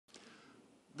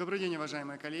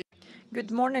Good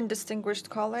morning,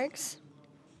 distinguished colleagues.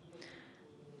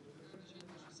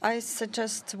 I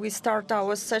suggest we start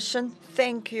our session.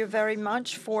 Thank you very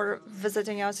much for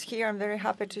visiting us here. I'm very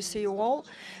happy to see you all.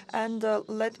 And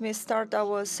let me start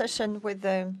our session with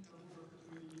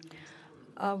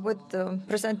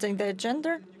presenting the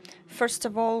agenda. First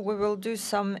of all, we will do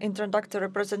some introductory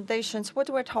presentations. What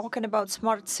we're talking about,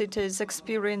 smart cities,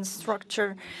 experience,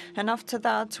 structure. And after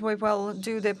that, we will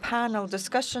do the panel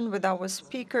discussion with our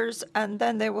speakers. And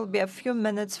then there will be a few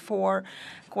minutes for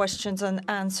questions and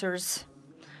answers.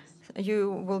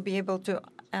 You will be able to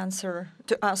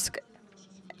ask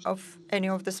of any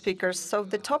of the speakers. So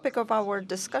the topic of our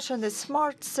discussion is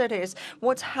smart cities.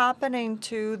 What's happening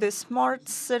to the smart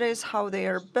cities, how they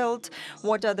are built,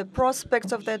 what are the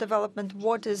prospects of their development,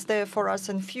 what is there for us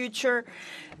in future,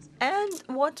 and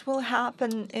what will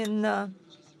happen in a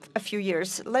few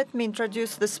years. Let me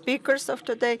introduce the speakers of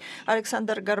today.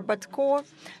 Alexander Gorbatko,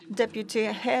 Deputy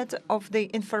Head of the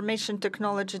Information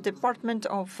Technology Department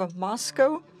of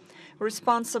Moscow,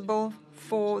 responsible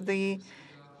for the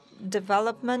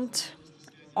development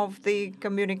of the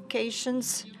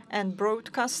communications and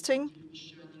broadcasting,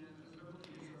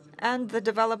 and the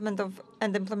development of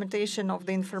and implementation of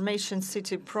the Information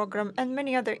City program, and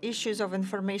many other issues of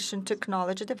information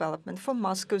technology development for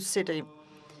Moscow City.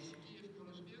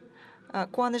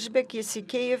 Kuanishbek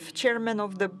Yesikeyev, Chairman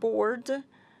of the Board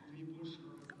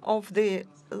of the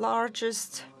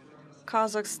largest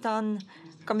Kazakhstan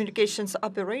communications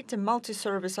operator,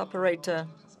 multi-service operator.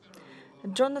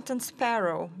 Jonathan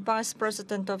Sparrow, Vice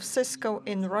President of Cisco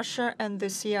in Russia and the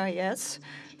CIS.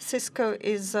 Cisco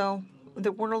is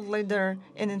the world leader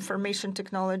in information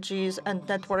technologies and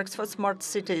networks for smart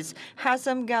cities.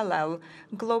 Hazem Galal,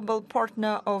 Global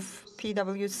Partner of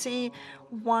PwC,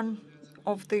 one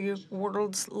of the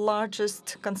world's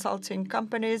largest consulting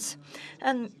companies.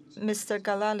 And Mr.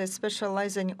 Galal is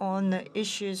specializing on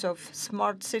issues of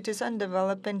smart cities and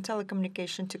developing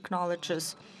telecommunication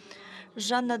technologies.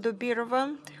 Zhanna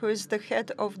Dubirova, who is the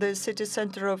head of the City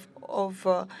Center of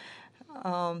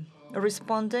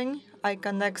Responding,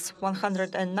 ICONEX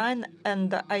 109,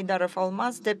 and Aydarov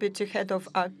Almaz, Deputy Head of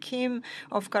AKIM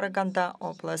of Karaganda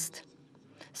Oblast.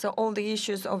 So all the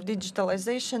issues of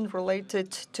digitalization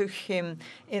related to him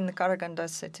in Karaganda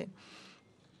city.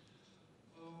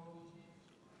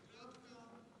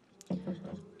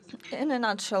 In a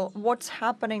nutshell, what's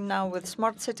happening now with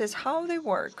smart cities, how they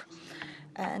work,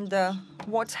 and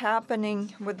what's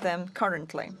happening with them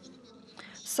currently.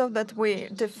 So that we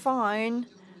define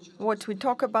what we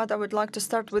talk about, I would like to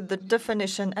start with the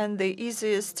definition, and the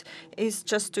easiest is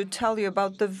just to tell you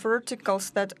about the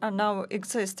verticals that are now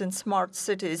exist in smart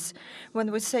cities.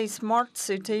 When we say smart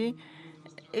city,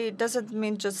 it doesn't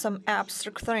mean just some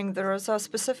abstract thing. There are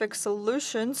specific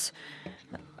solutions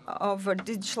of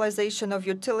digitalization of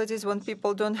utilities when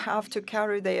people don't have to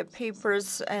carry their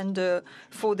papers and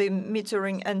for the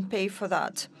metering and pay for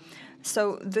that.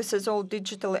 So this is all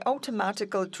digitally,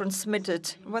 automatically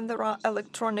transmitted. When there are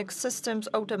electronic systems,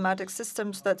 automatic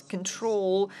systems that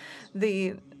control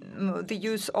the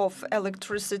use of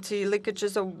electricity,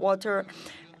 leakages of water,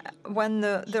 when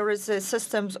there is a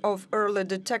systems of early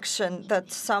detection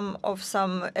that some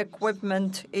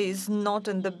equipment is not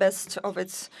in the best of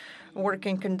its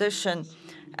working condition,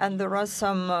 and there are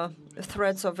some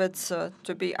threats of it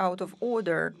to be out of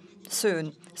order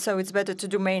soon. So it's better to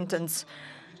do maintenance.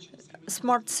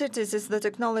 Smart cities is the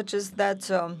technologies that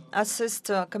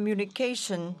assist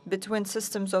communication between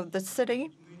systems of the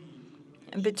city,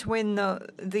 between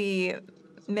the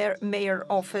mayor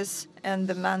office and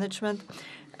the management,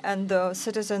 and the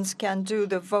citizens can do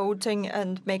the voting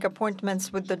and make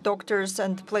appointments with the doctors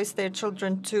and place their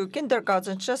children to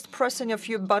kindergarten just pressing a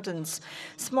few buttons.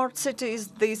 Smart city is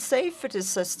the safety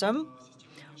system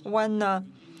when a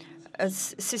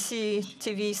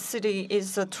CCTV city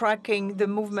is tracking the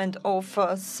movement of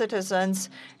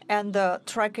citizens and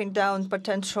tracking down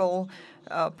potential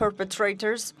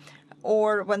perpetrators,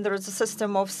 or when there is a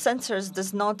system of sensors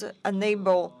does not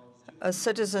enable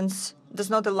does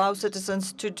not allow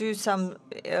citizens to do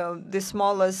the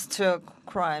smallest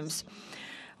crimes.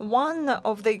 One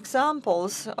of the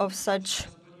examples of such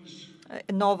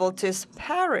novelties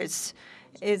Paris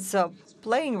is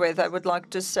playing with, I would like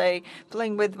to say,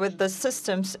 playing with the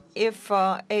systems. If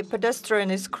a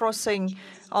pedestrian is crossing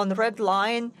on red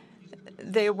line,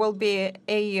 there will be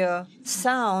a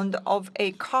sound of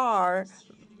a car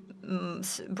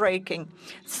braking.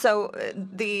 So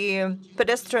the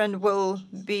pedestrian will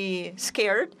be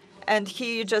scared, and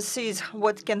he just sees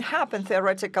what can happen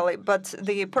theoretically. But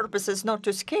the purpose is not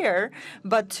to scare,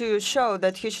 but to show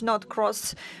that he should not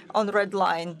cross on red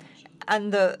line.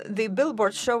 and the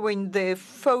billboard showing the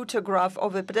photograph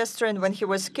of a pedestrian when he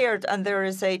was scared, and there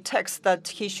is a text that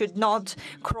he should not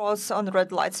cross on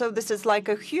red light. So this is like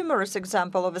a humorous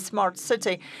example of a smart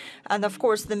city. And of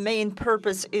course, the main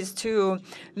purpose is to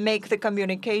make the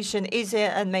communication easier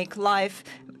and make life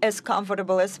as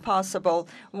comfortable as possible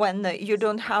when you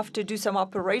don't have to do some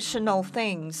operational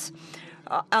things,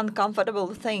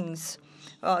 uncomfortable things.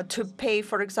 To pay,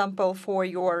 for example, for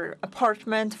your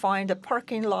apartment, find a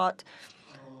parking lot,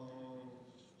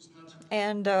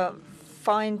 and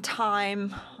find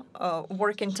time,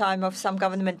 working time of some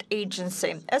government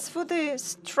agency. As for the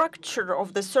structure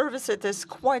of the service, it is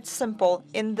quite simple.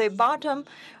 In the bottom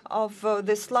of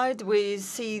the slide, we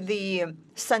see the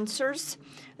sensors.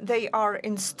 They are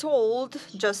installed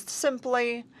just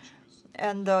simply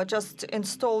and just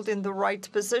installed in the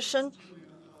right position.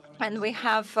 And we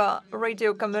have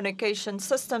radio communication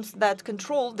systems that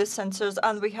control the sensors,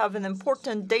 and we have an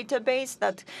important database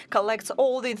that collects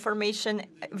all the information,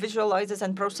 visualizes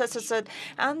and processes it,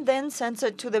 and then sends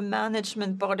it to the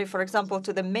management body, for example,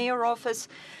 to the mayor office.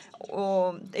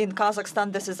 In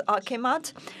Kazakhstan, this is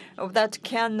Akimat, that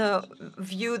can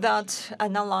view that,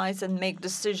 analyze, and make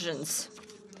decisions.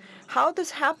 How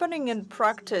this happening in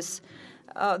practice?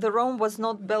 The Rome was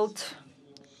not built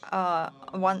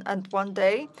one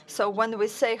day. So when we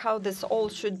say how this all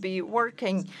should be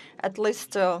working, at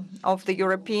least of the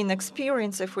European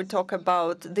experience, if we talk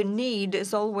about the need,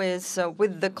 is always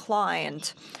with the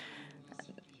client.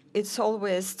 It's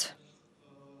always,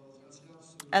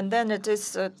 and then it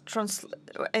is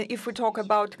if we talk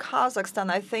about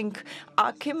Kazakhstan, I think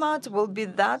Akimat will be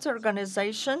that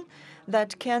organization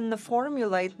that can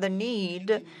formulate the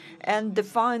need and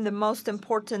define the most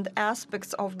important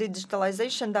aspects of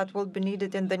digitalization that will be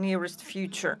needed in the nearest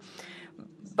future.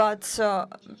 But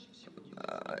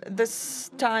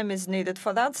this time is needed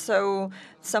for that, so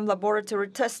some laboratory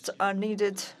tests are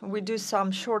needed. We do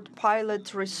some short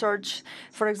pilot research.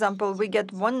 For example, we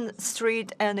get one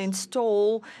street and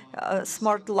install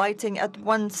smart lighting at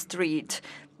one street,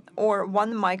 or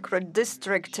one micro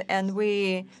district, and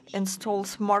we install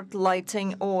smart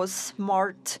lighting or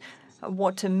smart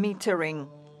water metering.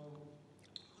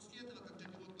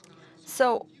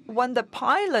 So when the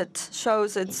pilot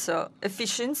shows its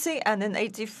efficiency, and in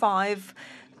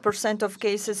 85% of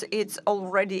cases, it's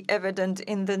already evident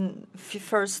in the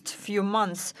first few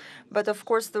months. But of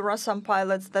course, there are some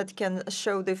pilots that can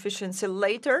show the efficiency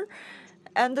later.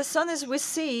 And as soon as we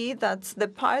see that the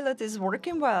pilot is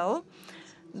working well,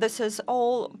 this is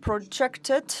all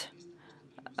projected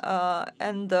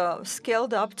and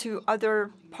scaled up to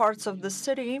other parts of the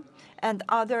city and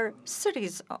other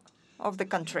cities of the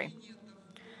country.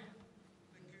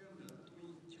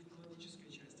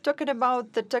 Talking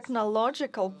about the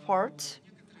technological part,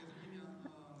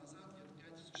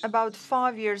 about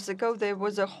 5 years ago, there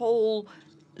was a whole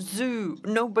zoo.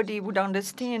 Nobody would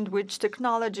understand which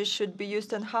technology should be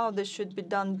used and how this should be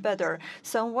done better.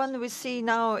 So when we see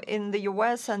now in the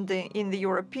US and in the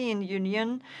European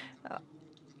Union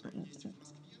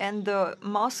and the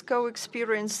Moscow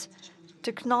experience,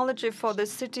 technology for the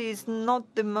city is not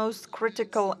the most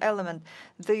critical element.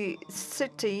 The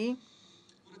city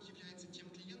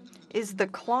is the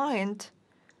client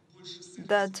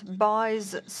that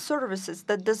buys services,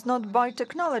 that does not buy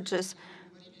technologies.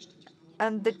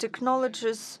 And the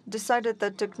technologists decided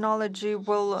that technology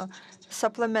will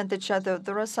supplement each other.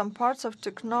 There are some parts of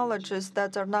technologies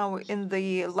that are now in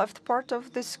the left part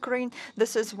of the screen.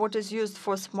 This is what is used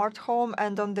for smart home,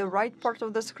 and on the right part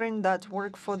of the screen that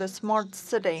work for the smart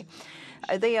city.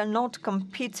 They are not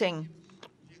competing.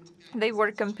 They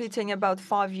were competing about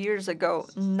 5 years ago.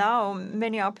 Now,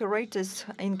 many operators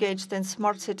engaged in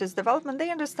smart cities development, they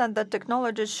understand that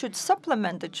technologies should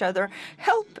supplement each other,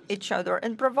 help each other,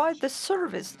 and provide the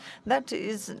service that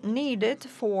is needed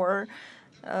for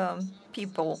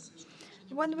people.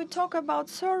 When we talk about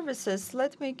services,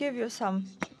 let me give you some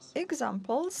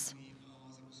examples,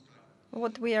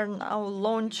 what we are now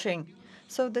launching.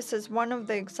 So this is one of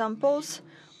the examples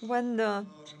when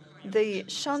the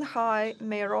Shanghai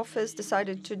mayor office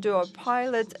decided to do a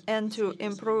pilot and to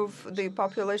improve the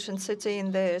population city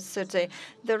in the city.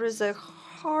 There is a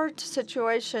hard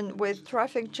situation with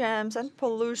traffic jams and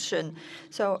pollution.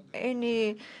 So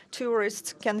any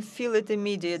tourist can feel it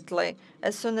immediately.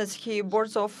 As soon as he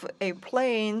boards off a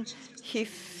plane, he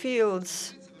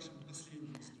feels.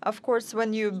 Of course,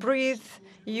 when you breathe,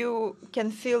 you can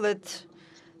feel it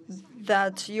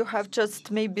that you have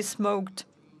just maybe smoked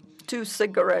 2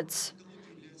 cigarettes.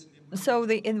 So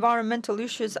the environmental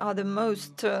issues are the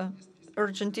most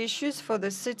urgent issues for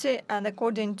the city. And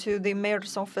according to the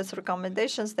mayor's office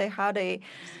recommendations, they had a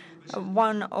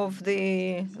one of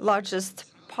the largest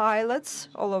pilots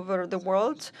all over the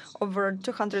world, over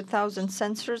 200,000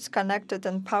 sensors connected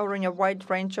and powering a wide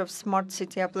range of smart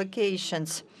city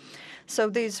applications. So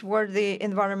these were the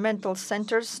environmental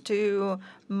centers to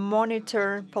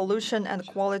monitor pollution and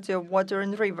quality of water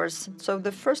in rivers. So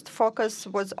the first focus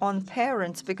was on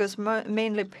parents, because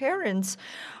mainly parents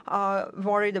are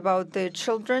worried about their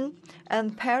children,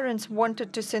 and parents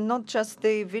wanted to see not just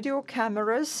the video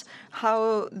cameras,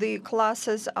 how the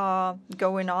classes are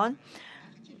going on,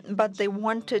 but they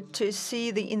wanted to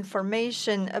see the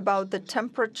information about the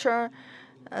temperature,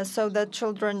 so that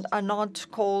children are not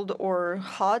cold or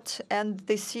hot, and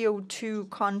the CO2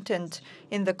 content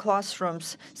in the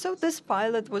classrooms. So this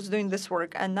pilot was doing this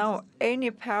work, and now any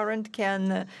parent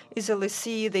can easily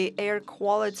see the air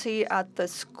quality at the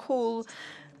school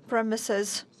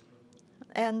premises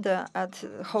and at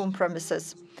home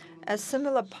premises. A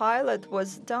similar pilot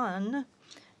was done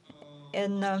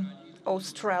in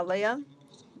Australia.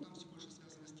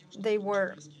 They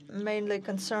were mainly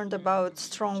concerned about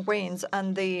strong winds,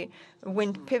 and the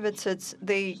wind pivoted.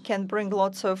 They can bring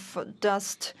lots of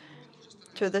dust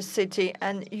to the city.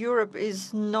 And Europe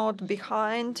is not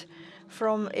behind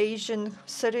from Asian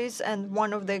cities. And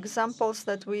one of the examples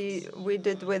that we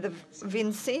did with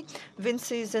Vinci.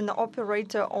 Vinci is an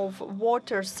operator of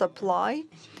water supply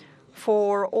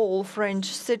for all French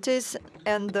cities,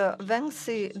 and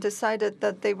Vinci decided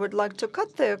that they would like to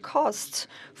cut their costs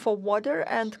for water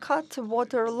and cut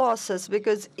water losses,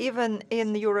 because even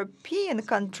in European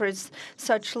countries,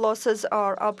 such losses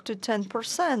are up to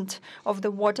 10% of the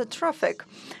water traffic.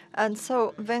 And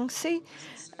so Vinci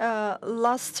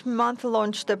last month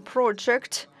launched a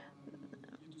project.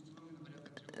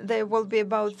 There will be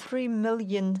about 3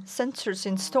 million sensors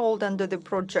installed under the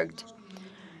project.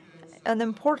 An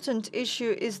important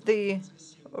issue is the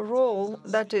role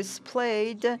that is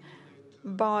played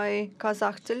by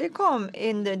Kazakh Telecom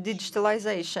in the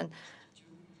digitalization.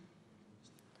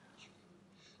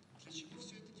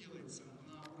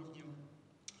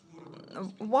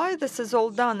 Why this is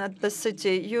all done at the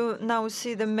city? You now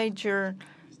see the major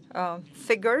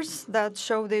figures that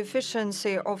show the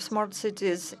efficiency of smart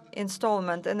cities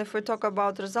installment. And if we talk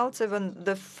about results, even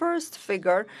the first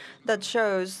figure that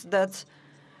shows that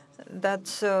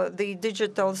the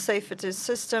digital safety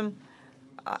system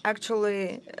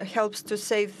actually helps to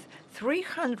save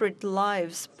 300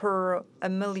 lives per a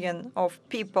million of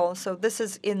people. So this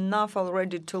is enough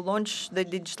already to launch the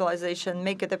digitalization,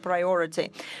 make it a priority.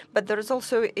 But there is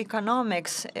also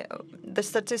economics. The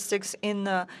statistics in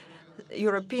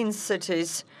European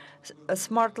cities,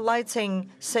 smart lighting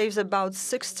saves about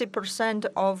 60%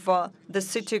 of the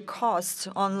city costs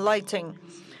on lighting.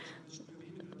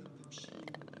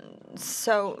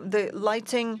 So the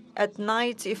lighting at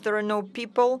night, if there are no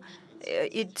people,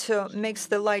 it makes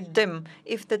the light dim.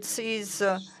 If that sees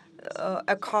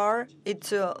a car,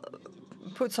 it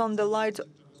puts on the light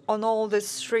on all the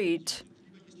street.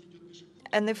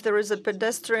 And if there is a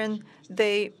pedestrian,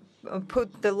 they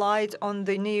put the light on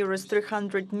the nearest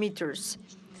 300 meters.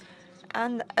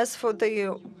 And as for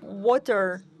the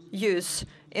water use,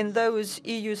 in those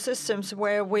EU systems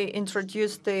where we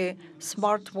introduced the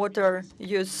smart water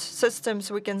use systems,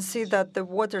 we can see that the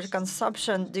water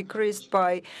consumption decreased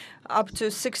by up to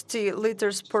 60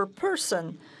 liters per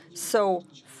person. So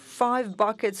 5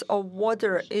 buckets of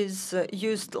water is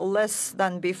used less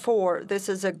than before. This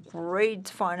is a great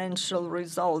financial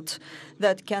result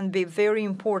that can be very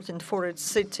important for its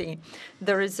city.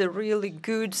 There is a really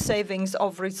good savings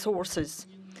of resources.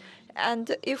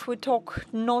 And if we talk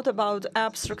not about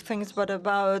abstract things, but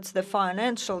about the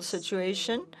financial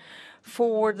situation,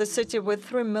 for the city with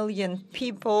 3 million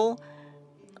people,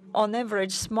 on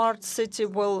average, smart city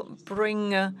will bring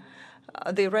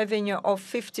the revenue of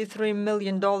 $53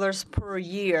 million per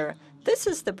year. This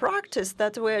is the practice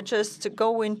that we're just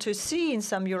going to see in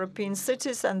some European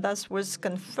cities, and that was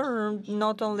confirmed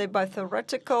not only by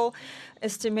theoretical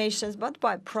estimations, but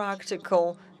by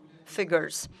practical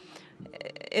figures.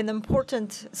 An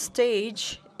important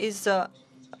stage is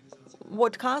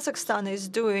what Kazakhstan is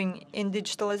doing in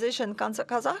digitalization.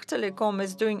 Kazakh Telecom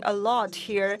is doing a lot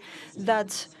here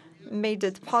that made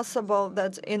it possible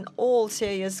that in all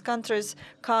CIS countries,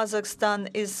 Kazakhstan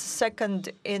is second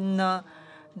in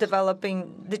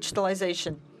developing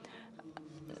digitalization.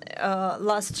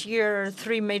 Last year,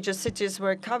 3 major cities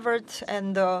were covered,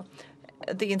 and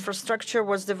the infrastructure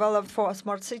was developed for a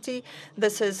smart city.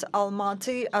 This is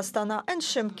Almaty, Astana, and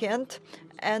Shymkent.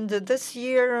 And this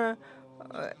year,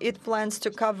 it plans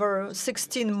to cover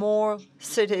 16 more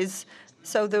cities.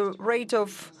 So the rate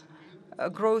of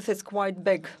growth is quite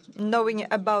big. Knowing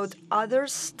about other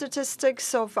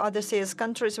statistics of other CS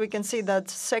countries, we can see that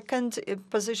second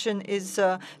position is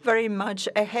very much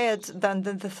ahead than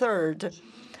the third.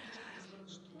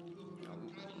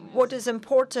 What is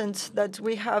important that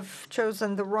we have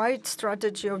chosen the right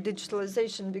strategy of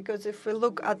digitalization, because if we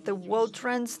look at the world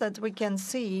trends, that we can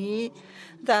see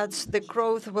that the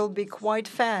growth will be quite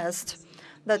fast,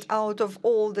 that out of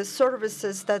all the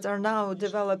services that are now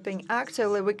developing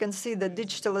actively, we can see that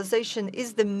digitalization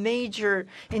is the major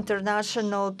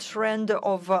international trend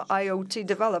of IoT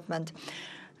development.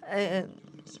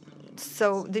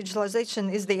 So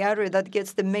digitalization is the area that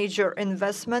gets the major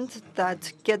investment,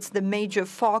 that gets the major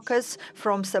focus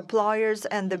from suppliers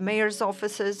and the mayor's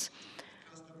offices,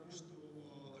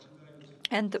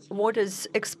 and what is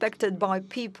expected by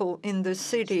people in the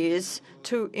cities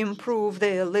to improve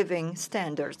their living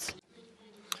standards.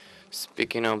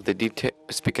 Speaking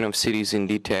of cities in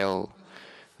detail,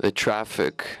 the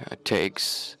traffic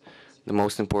takes the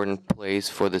most important place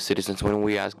for the citizens. When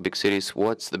we ask big cities,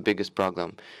 what's the biggest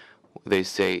problem? They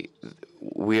say,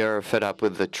 we are fed up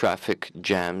with the traffic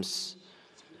jams.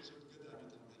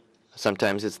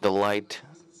 Sometimes it's the light.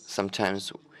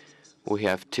 Sometimes we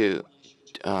have to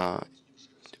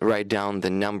write down the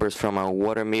numbers from our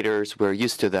water meters. We're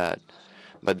used to that.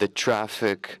 But the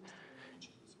traffic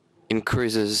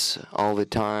increases all the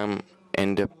time,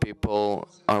 and people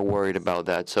are worried about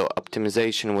that. So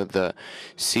optimization with the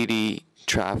city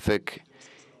traffic,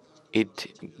 it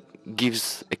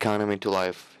gives economy to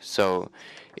life. So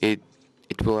it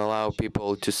will allow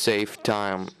people to save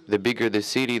time. The bigger the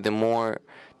city, the more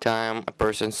time a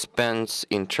person spends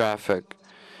in traffic.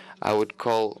 I would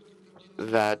call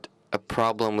that a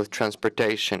problem with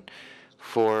transportation.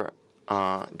 For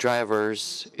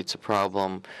drivers, it's a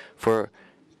problem. For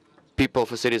people,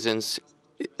 for citizens,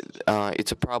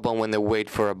 it's a problem when they wait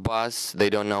for a bus. They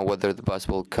don't know whether the bus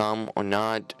will come or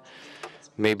not.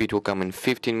 Maybe it will come in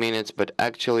 15 minutes, but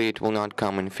actually it will not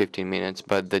come in 15 minutes.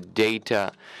 But the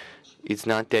data is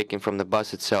not taken from the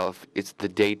bus itself. It's the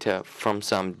data from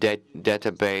some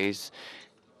database,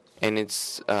 and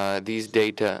it's these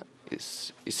data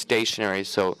is stationary.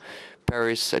 So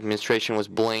Paris administration was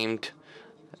blamed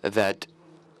that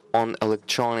on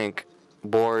electronic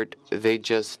board they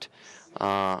just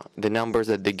the numbers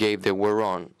that they gave, they were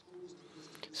wrong.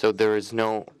 So there is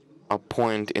no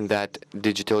point in that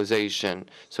digitalization.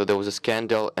 So there was a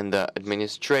scandal, and the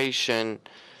administration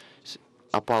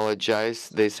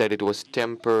apologized. They said it was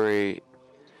temporary,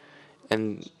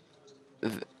 and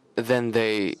then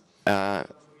they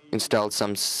installed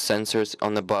some sensors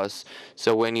on the bus.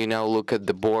 So when you now look at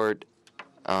the board,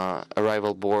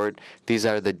 arrival board, these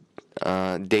are the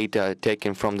data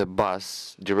taken from the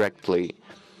bus directly.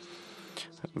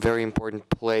 Very important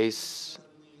place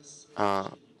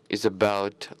is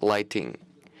about lighting.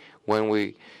 When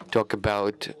we talk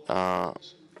about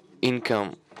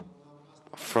income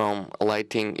from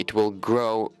lighting, it will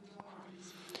grow.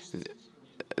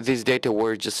 These data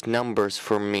were just numbers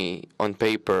for me on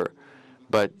paper,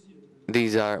 but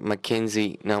these are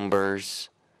McKinsey numbers,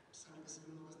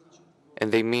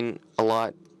 and they mean a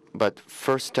lot. But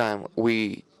first time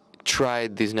we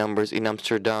tried these numbers in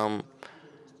Amsterdam,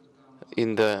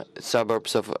 in the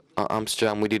suburbs of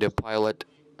Amsterdam, we did a pilot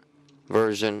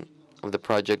version of the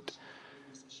project.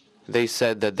 They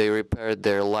said that they repaired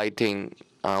their lighting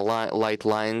light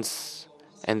lines,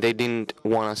 and they didn't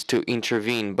want us to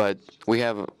intervene. But we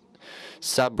have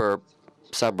suburbs,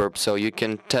 so you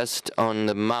can test on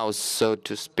the mouse, so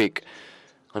to speak,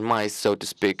 on mice, so to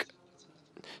speak.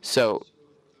 So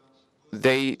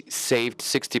they saved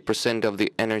 60% of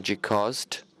the energy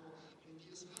cost,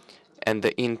 and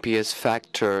the NPS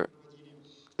factor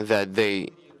that they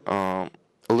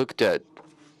looked at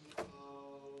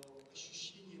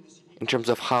in terms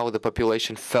of how the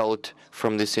population felt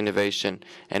from this innovation,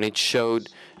 and it showed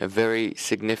a very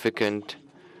significant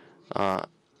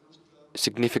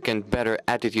better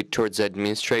attitude towards the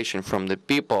administration from the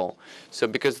people. So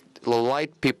because the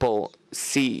light people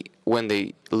see when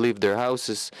they leave their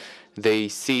houses, they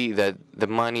see that the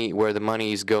money, where the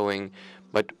money is going,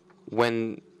 but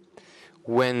when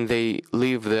they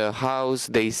leave the house,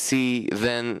 they see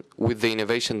then with the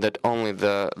innovation that only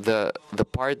the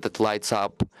part that lights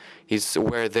up is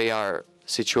where they are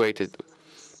situated.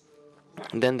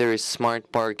 Then there is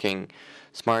smart parking.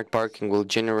 Smart parking will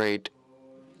generate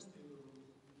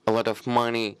a lot of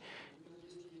money,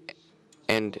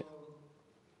 and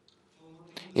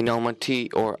in Almaty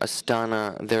or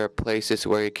Astana, there are places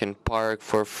where you can park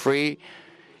for free.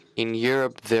 In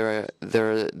Europe, there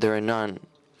are none.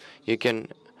 You can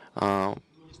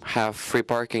have free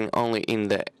parking only in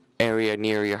the area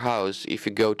near your house. If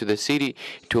you go to the city,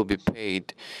 it will be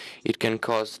paid. It can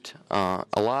cost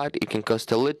a lot, it can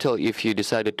cost a little if you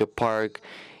decided to park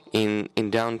in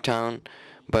downtown,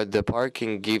 but the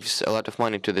parking gives a lot of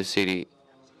money to the city.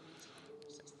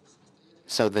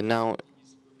 So the now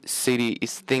city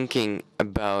is thinking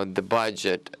about the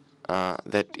budget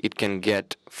that it can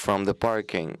get from the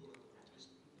parking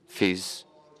fees.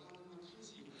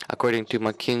 According to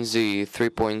McKinsey,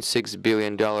 $3.6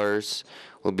 billion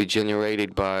will be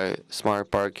generated by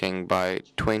smart parking by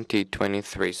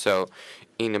 2023. So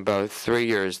in about 3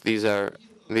 years,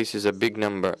 this is a big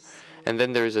number. And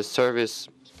then there is a service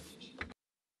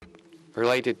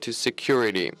related to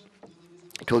security.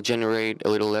 It will generate a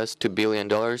little less, $2 billion.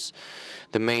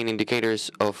 The main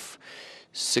indicators of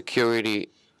security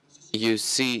you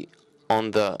see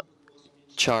on the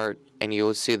chart, and you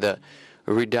will see the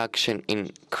reduction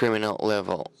in criminal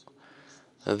level,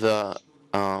 the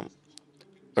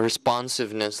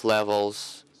responsiveness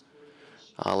levels,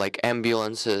 like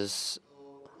ambulances.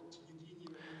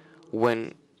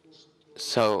 When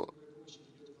so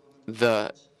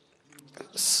the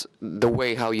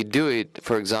way how you do it,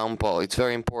 for example, it's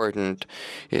very important.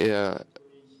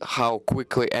 How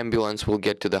quickly ambulance will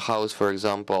get to the house, for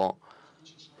example,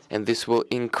 and this will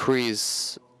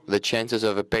increase the chances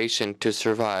of a patient to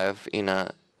survive in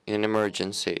an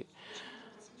emergency.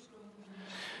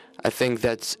 I think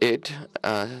that's it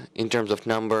in terms of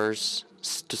numbers.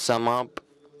 To sum up,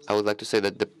 I would like to say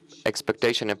that the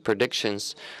expectation and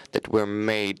predictions that were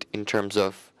made in terms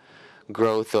of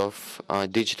growth of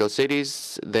digital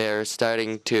cities, they're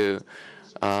starting to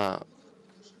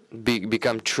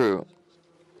become true.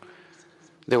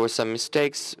 There were some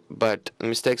mistakes, but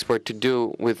mistakes were to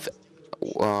do with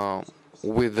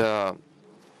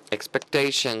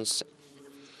expectations,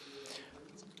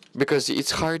 because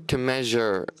it's hard to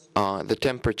measure the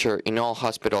temperature in all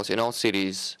hospitals, in all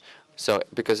cities. So,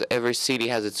 because every city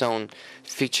has its own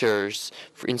features.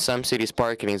 In some cities,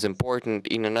 parking is important.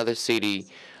 In another city,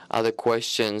 other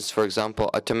questions, for example,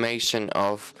 automation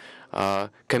of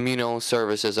communal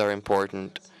services are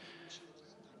important.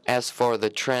 As for the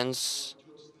trends,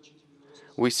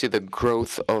 we see the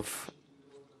growth of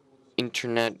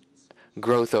internet,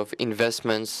 growth of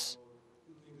investments.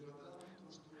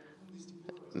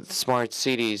 Smart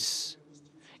cities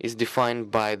is defined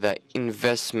by the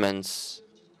investments.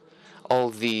 All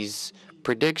these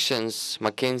predictions,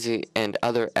 McKinsey and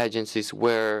other agencies,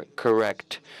 were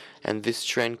correct, and this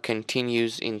trend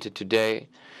continues into today,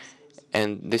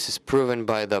 and this is proven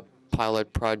by the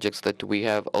pilot projects that we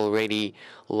have already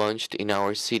launched in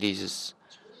our cities.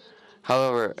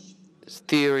 However,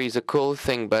 theory is a cool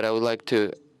thing, but I would like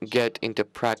to get into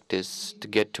practice, to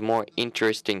get to more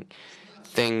interesting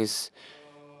things,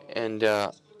 and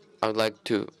I would like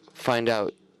to find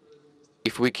out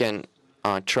if we can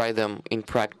try them in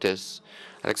practice.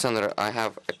 Alexander, I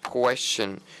have a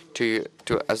question to you,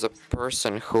 as a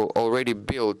person who already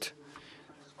built,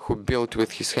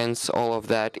 with his hands all of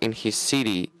that in his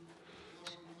city.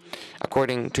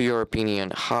 According to your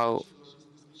opinion, how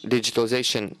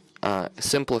digitalization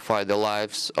simplified the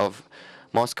lives of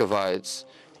Muscovites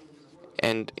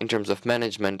and in terms of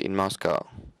management in Moscow?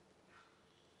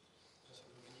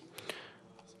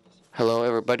 Hello,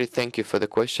 everybody. Thank you for the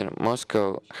question.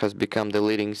 Moscow has become the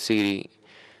leading city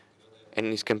and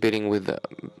is competing with the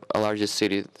largest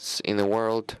cities in the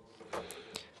world.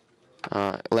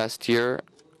 Last year,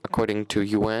 according to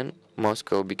UN,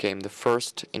 Moscow became the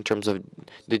first in terms of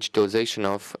digitalization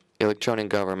of electronic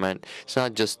government. It's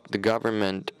not just the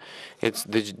government, it's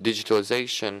the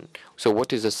digitalization. So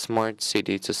what is a smart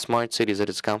city? It's a smart city that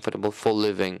is comfortable for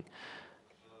living.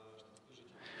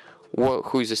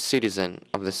 Who is a citizen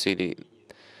of the city?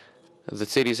 The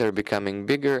cities are becoming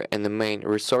bigger, and the main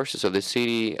resources of the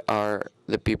city are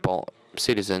the people,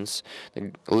 citizens.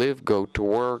 They live, go to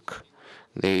work,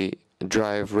 they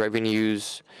drive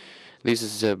revenues. This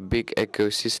is a big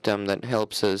ecosystem that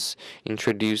helps us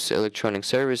introduce electronic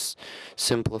service,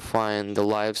 simplifying the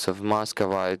lives of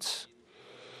Muscovites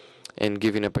and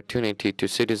giving opportunity to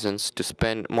citizens to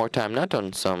spend more time not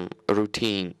on some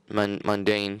routine,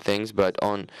 mundane things, but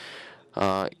on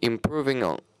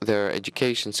improving their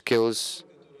education skills.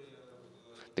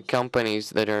 The companies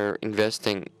that are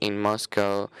investing in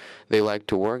Moscow, they like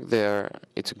to work there.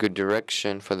 It's a good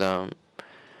direction for them.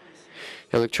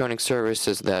 Electronic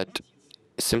services that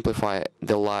simplify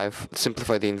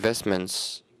the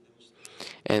investments,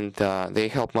 and they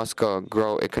help Moscow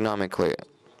grow economically.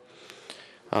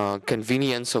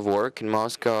 Convenience of work in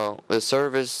Moscow, the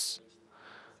service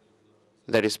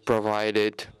that is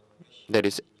provided, that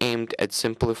is aimed at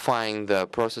simplifying the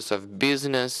process of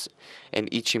business, and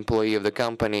each employee of the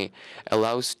company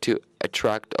allows to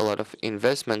attract a lot of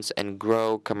investments and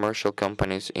grow commercial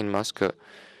companies in Moscow.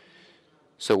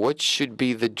 So what should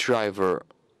be the driver?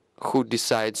 Who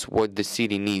decides what the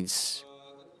city needs?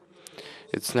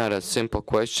 It's not a simple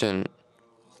question.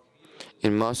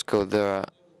 In Moscow, there are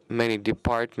many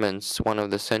departments. One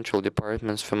of the central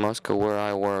departments for Moscow, where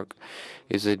I work,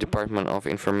 is the Department of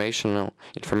Information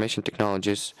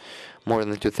Technologies. More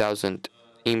than 2,000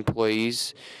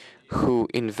 employees who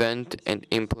invent and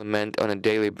implement on a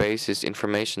daily basis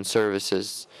information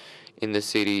services in the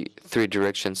city, three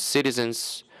directions: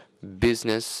 citizens,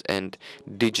 business, and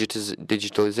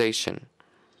digitalization.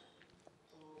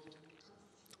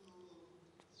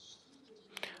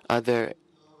 Are there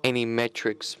any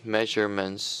metrics,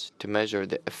 measurements to measure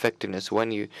the effectiveness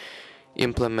when you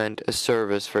implement a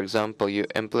service? For example, you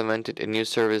implemented a new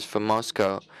service for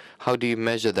Moscow. How do you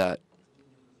measure that?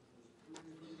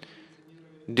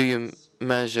 Do you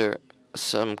measure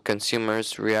some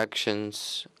consumers'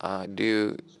 reactions? Do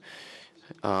you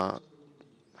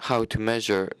how to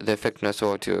measure the effectiveness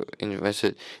or to invest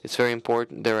it? It's very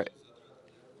important. There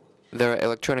are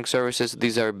electronic services.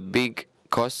 These are big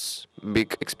costs,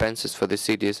 big expenses for the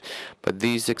cities, but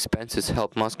these expenses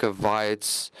help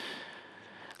Muscovites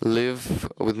live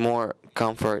with more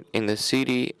comfort in the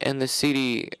city, and the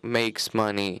city makes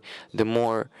money. The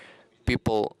more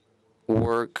people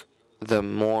work, the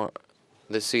more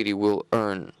the city will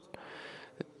earn.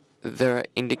 There are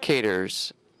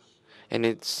indicators, and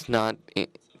it's not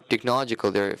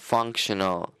technological, they're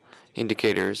functional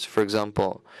indicators. For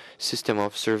example, system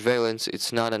of surveillance,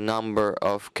 it's not a number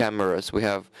of cameras. We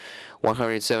have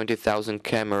 170,000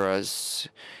 cameras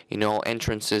in all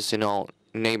entrances, in all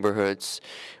neighborhoods,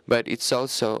 but it's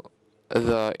also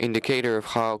the indicator of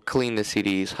how clean the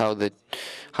city is, how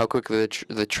quickly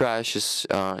the trash is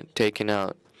taken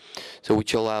out, so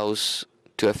which allows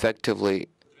to effectively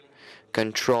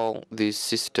control this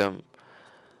system.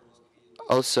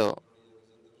 Also,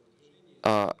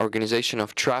 organization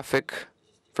of traffic.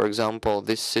 For example,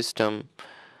 this system,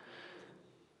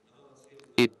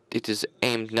 it is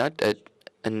aimed not at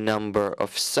a number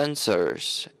of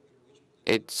sensors.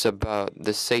 It's about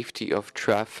the safety of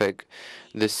traffic,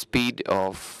 the speed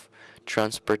of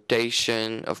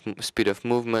transportation, of speed of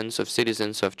movements of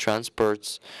citizens, of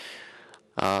transports,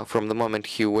 from the moment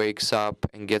he wakes up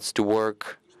and gets to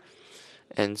work.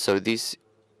 And so these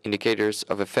indicators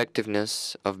of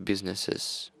effectiveness of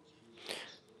businesses.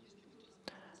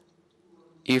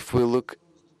 If we look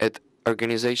at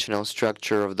organizational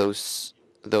structure of those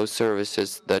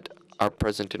services that are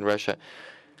present in Russia,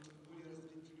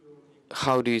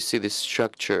 how do you see this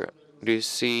structure? Do you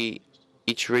see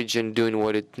each region doing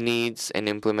what it needs and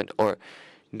implement, or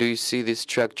do you see this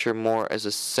structure more as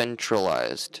a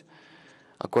centralized?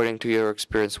 According to your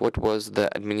experience, what was the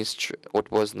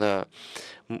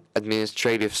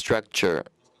administrative structure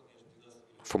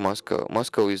for Moscow?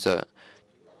 Moscow is a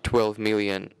 12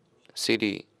 million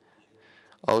city.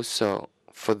 Also,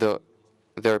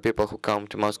 there are people who come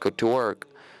to Moscow to work.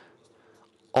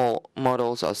 All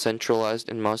models are centralized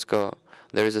in Moscow.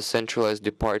 There is a centralized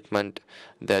department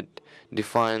that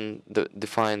define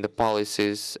the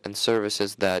policies and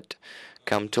services that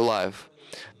come to life.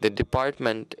 The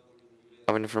Department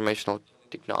of Informational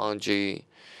Technology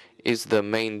is the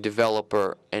main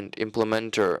developer and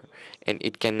implementer, and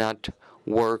it cannot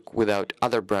work without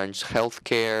other branches: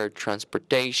 healthcare,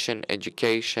 transportation,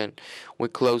 education. We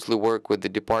closely work with the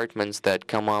departments that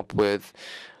come up with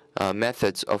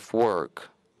methods of work,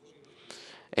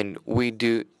 and we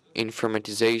do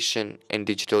informatization and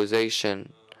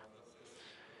digitalization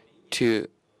to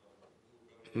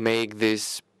make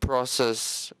this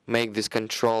process, make this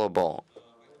controllable.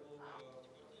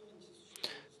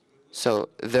 So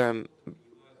there are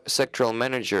sectoral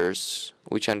managers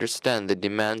which understand the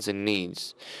demands and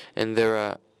needs, and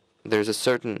there's a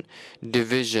certain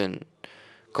division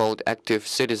called active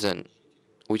citizen,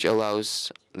 which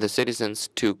allows the citizens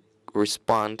to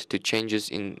respond to changes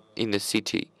in the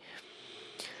city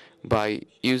by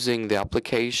using the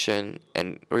application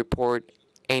and report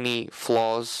any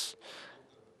flaws.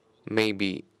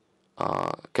 Maybe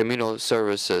communal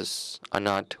services are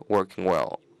not working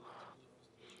well.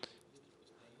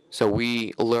 So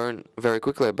we learn very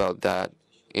quickly about that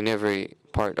in every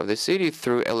part of the city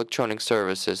through electronic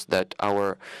services that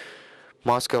our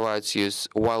Muscovites use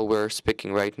while we're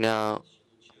speaking right now.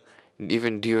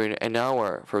 Even during an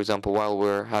hour, for example, while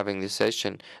we're having this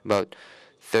session, about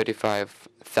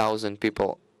 35,000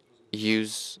 people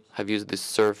have used this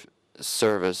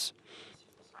service.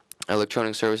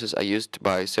 electronic services are used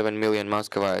by 7 million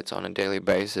Muscovites on a daily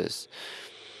basis.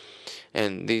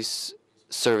 And this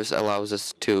service allows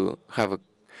us to have a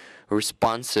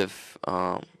responsive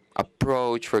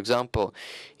approach. For example,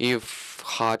 if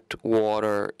hot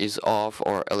water is off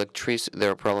or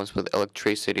there are problems with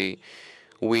electricity,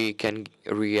 we can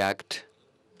react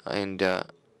and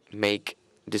make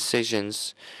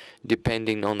decisions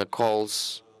depending on the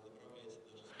calls.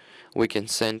 We can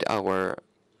send our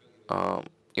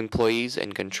employees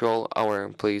and control our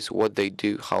employees what they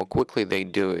do, how quickly they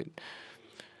do it,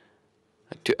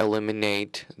 to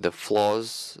eliminate the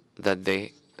flaws that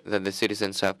the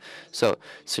citizens have. So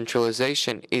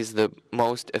centralization is the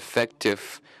most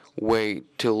effective way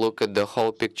to look at the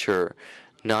whole picture,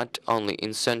 not only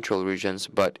in central regions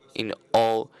but in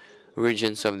all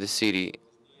regions of the city.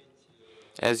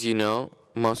 As you know,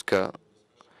 Moscow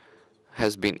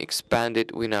has been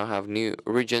expanded. We now have new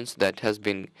regions that have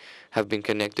been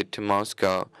connected to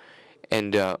Moscow,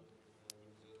 and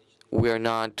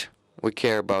we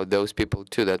care about those people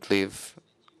too that live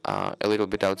a little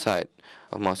bit outside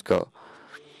of Moscow.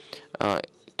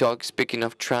 Speaking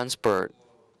of transport,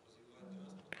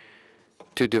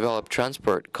 to develop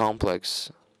transport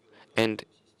complex and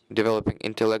developing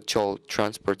intelligent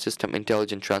transport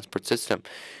system,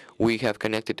 we have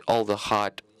connected all the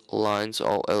hot lines,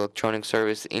 all electronic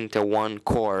service into one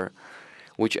core,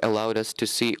 which allowed us to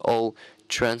see all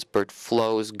transport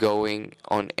flows going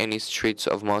on any streets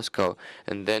of Moscow,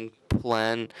 and then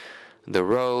plan the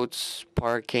roads,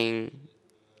 parking,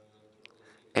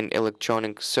 and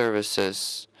electronic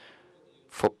services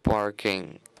for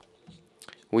parking.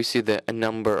 We see a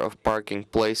number of parking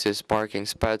places, parking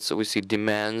spots. We see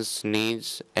demands,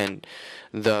 needs, and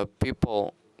the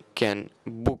people can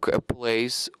book a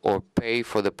place or pay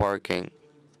for the parking.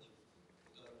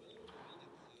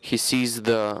 He sees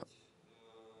the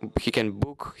he can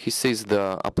book, he sees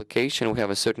the application. We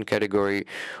have a certain category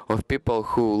of people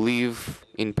who live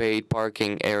in paid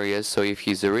parking areas. So if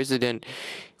he's a resident,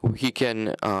 he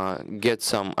can get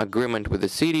some agreement with the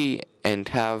city and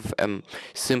have a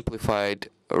simplified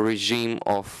regime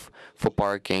for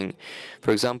parking.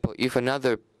 For example, if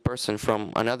another person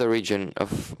from another region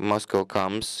of Moscow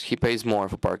comes, he pays more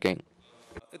for parking.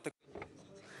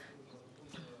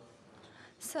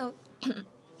 So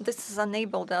this has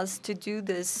enabled us to do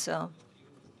this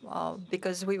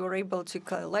because we were able to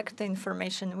collect the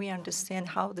information. We understand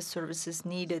how the service is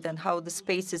needed and how the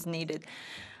space is needed.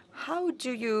 How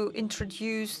do you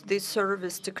introduce this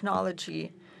service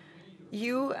technology?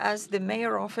 You, as the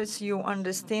mayor office, you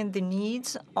understand the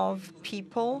needs of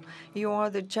people. You are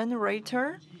the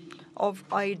generator of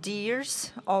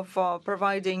ideas, of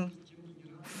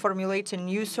formulating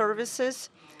new services,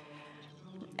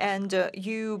 and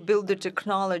you build the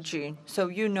technology. So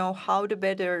you know how to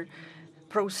better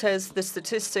process the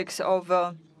statistics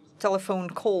of telephone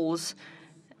calls,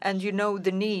 and you know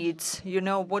the needs. You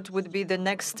know what would be the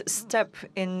next step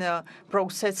in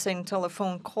processing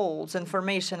telephone calls,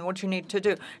 information, what you need to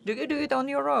do. Do you do it on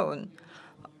your own?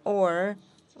 Or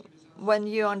when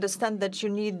you understand that you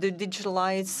need to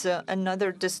digitalize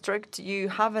another district, you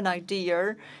have an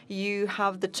idea, you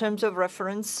have the terms of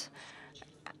reference,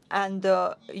 and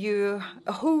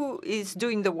who is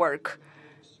doing the work?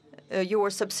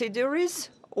 Your subsidiaries,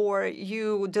 or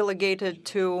you delegated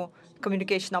to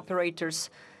communication operators?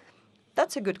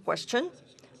 That's a good question.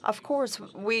 Of course,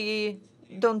 we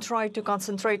don't try to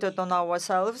concentrate it on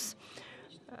ourselves.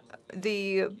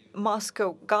 The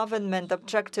Moscow government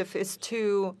objective is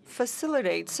to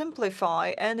facilitate,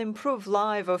 simplify, and improve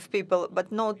life of people,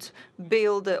 but not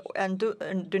build and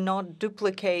do not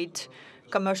duplicate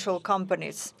commercial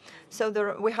companies.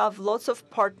 So we have lots of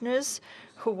partners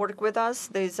who work with us.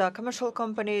 These are commercial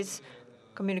companies,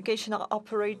 communication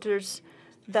operators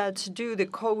that do the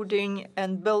coding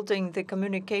and building the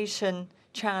communication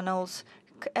channels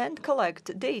and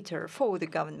collect data for the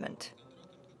government.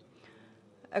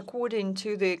 According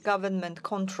to the government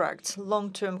contracts,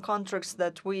 long-term contracts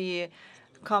that we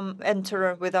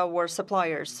enter with our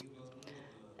suppliers.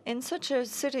 In such a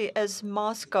city as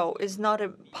Moscow, it's not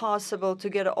possible to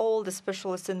get all the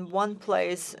specialists in one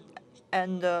place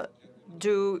and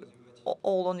do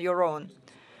all on your own.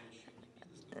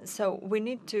 So we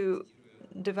need to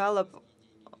develop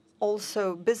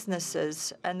also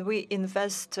businesses, and we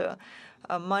invest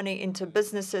money into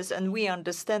businesses, and we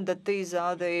understand that these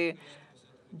are the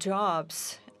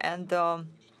jobs, and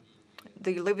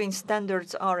the living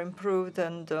standards are improved,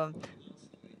 and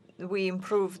we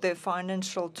improve the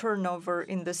financial turnover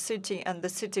in the city, and the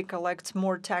city collects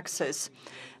more taxes.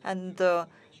 And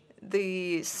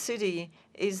the city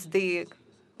is the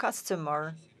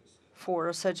customer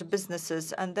for such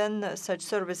businesses, and then such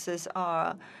services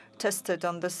are tested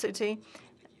on the city,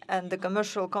 and the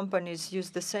commercial companies use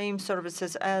the same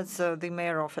services as the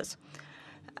mayor office.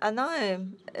 And I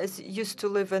used to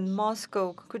live in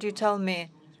Moscow. Could you tell me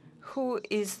who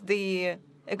is the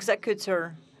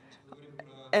executor?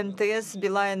 MTS,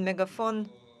 Билайн, and Megaphone.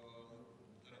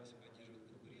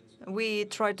 We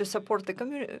try to support the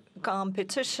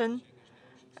competition,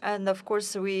 and of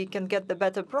course we can get the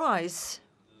better price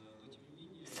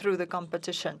through the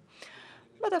competition.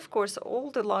 But of course,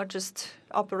 all the largest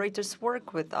operators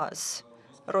work with us.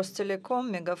 Rostelecom,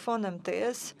 Megaphone,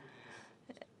 MTS.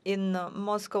 In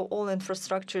Moscow, all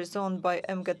infrastructure is owned by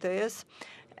MGTS,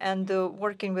 and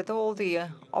working with all the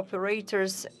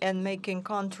operators and making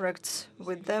contracts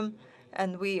with them.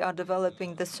 And we are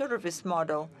developing the service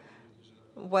model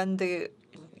when the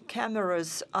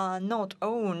cameras are not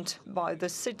owned by the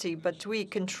city, but we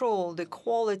control the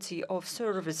quality of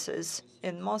services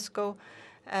in Moscow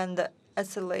and the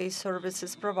SLA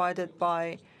services provided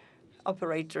by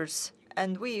operators.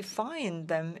 And we fine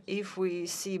them if we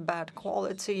see bad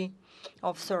quality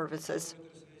of services.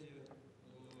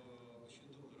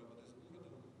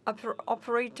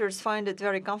 Operators find it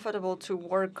very comfortable to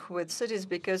work with cities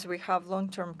because we have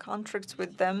long-term contracts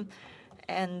with them,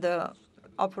 and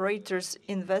operators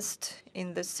invest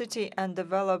in the city and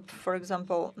develop, for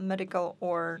example, medical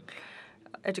or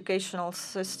educational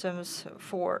systems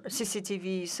for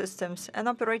CCTV systems. And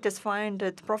operators find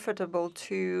it profitable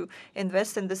to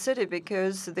invest in the city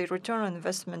because the return on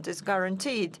investment is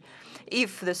guaranteed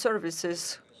if the service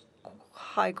is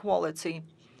high quality.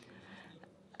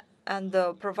 And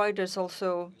the providers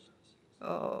also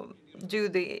do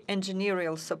the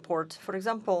engineering support. For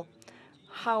example,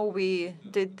 how we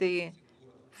did the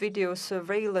video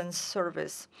surveillance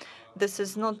service. This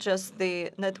is not just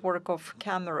the network of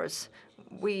cameras.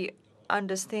 We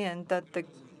understand that the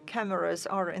cameras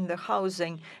are in the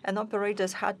housing, and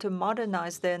operators had to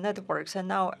modernize their networks. And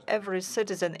now every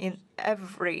citizen in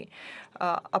every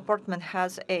apartment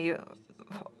has a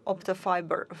optic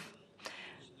fiber.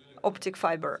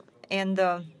 And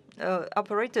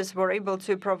operators were able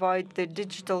to provide the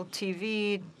digital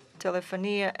TV,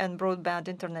 telephony, and broadband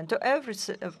internet to every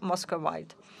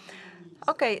Moscow-wide.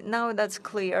 Okay, now that's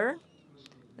clear.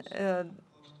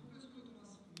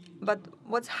 But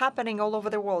what's happening all over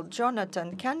the world?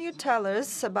 Jonathan, can you tell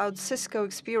us about Cisco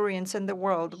experience in the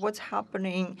world? What's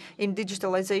happening in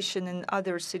digitalization in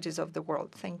other cities of the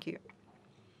world? Thank you.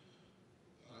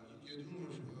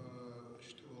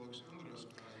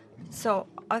 So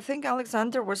I think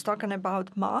Alexander was talking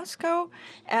about Moscow,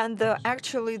 and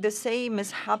actually the same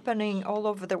is happening all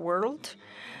over the world.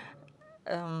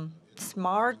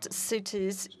 Smart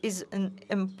cities is an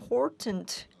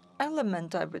important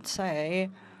element, I would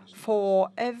say, for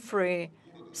every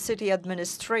city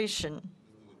administration,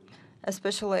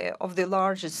 especially of the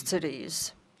largest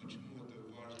cities.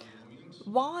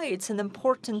 Why it's an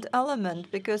important element?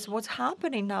 Because what's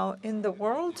happening now in the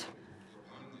world,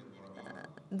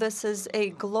 this is a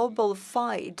global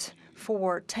fight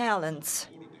for talents.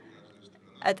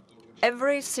 At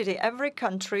every city, every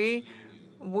country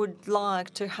would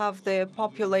like to have their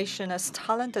population as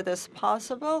talented as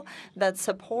possible that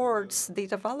supports the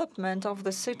development of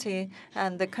the city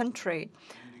and the country,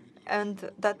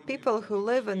 and that people who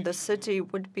live in the city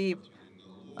would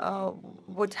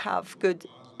have good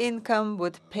income,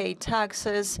 would pay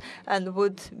taxes, and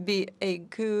would be a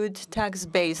good tax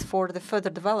base for the further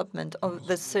development of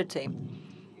the city.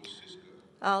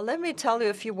 Let me tell you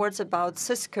a few words about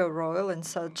Cisco role in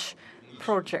such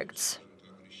projects.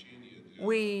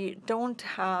 We don't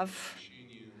have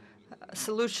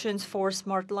solutions for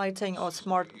smart lighting or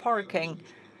smart parking.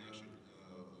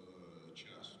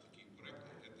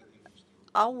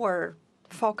 Our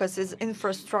focus is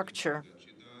infrastructure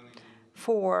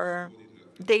for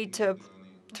data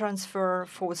transfer,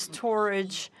 for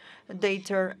storage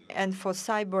data, and for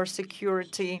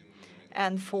cybersecurity,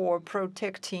 and for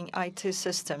protecting IT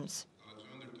systems.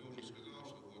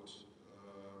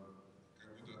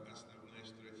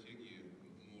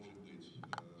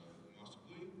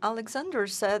 Alexander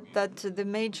said that the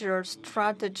major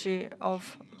strategy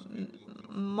of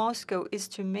Moscow is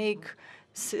to make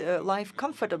life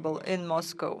comfortable in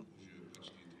Moscow.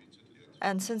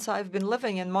 And since I've been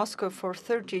living in Moscow for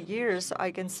 30 years, I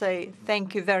can say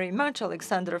thank you very much,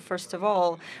 Alexander. First of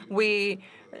all, we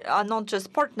are not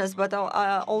just partners, but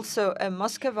also a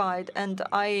Muscovite, and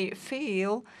I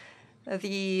feel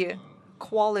the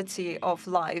quality of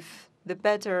life, the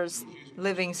better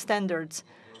living standards.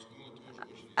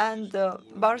 And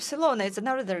Barcelona is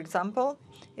another example.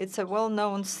 It's a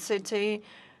well-known city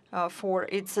for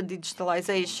its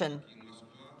digitalization.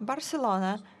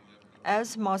 Barcelona,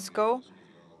 as Moscow,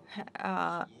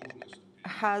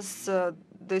 has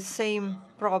the same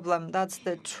problem. That's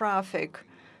the traffic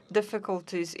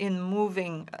difficulties in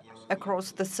moving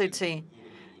across the city.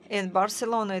 In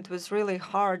Barcelona, it was really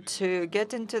hard to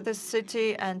get into the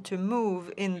city and to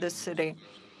move in the city.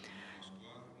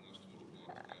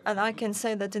 And I can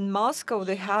say that in Moscow,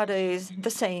 they had the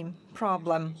same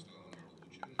problem.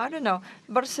 I don't know.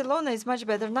 Barcelona is much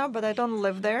better now, but I don't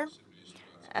live there.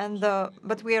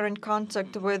 But we are in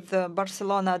contact with the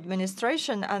Barcelona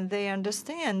administration, and they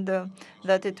understand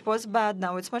that it was bad.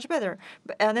 Now it's much better.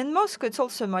 And in Moscow, it's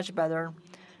also much better.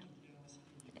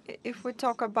 If we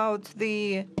talk about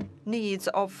the needs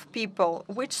of people,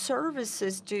 which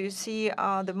services do you see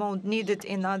are the most needed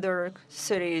in other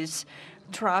cities?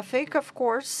 Traffic, of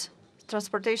course.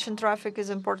 Transportation traffic is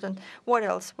important. What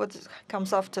else? What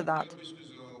comes after that?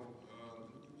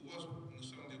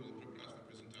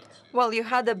 Well, you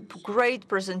had a great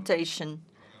presentation.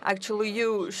 Actually,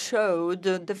 you showed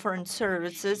different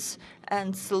services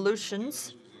and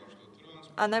solutions.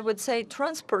 And I would say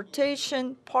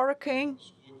transportation, parking,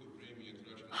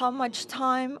 how much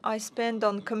time I spend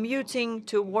on commuting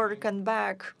to work and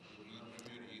back.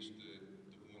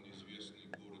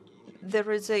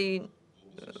 There is a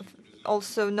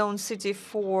also known city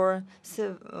for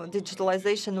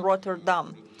digitalization,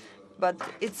 Rotterdam. But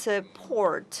it's a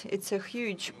port. It's a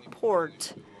huge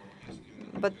port.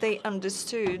 But they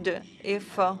understood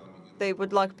if they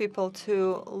would like people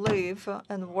to live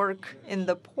and work in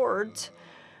the port,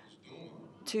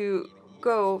 to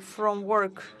go from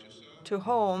work to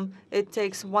home, it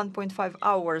takes 1.5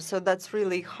 hours. So that's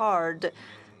really hard.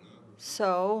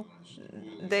 So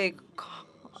they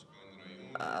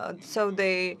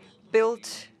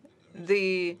built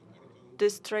the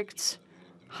districts,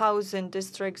 housing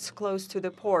districts close to the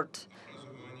port,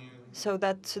 so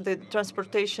that the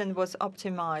transportation was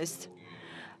optimized.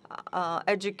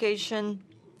 Education,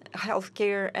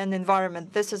 healthcare, and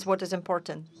environment. This is what is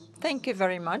important. Thank you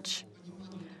very much.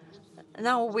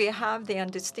 Now we have the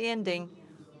understanding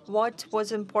what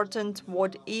was important,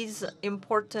 what is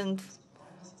important,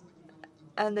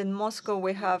 and in Moscow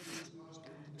we have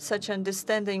such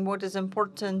understanding what is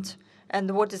important and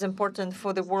what is important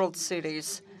for the world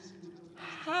cities.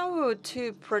 How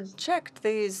to project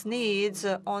these needs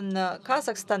on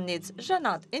Kazakhstan needs?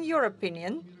 Janat, in your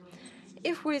opinion,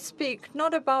 if we speak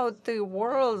not about the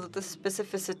world, the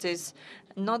specificities,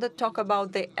 not to talk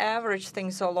about the average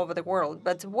things all over the world,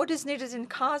 but what is needed in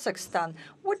Kazakhstan,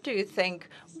 what do you think?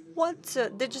 What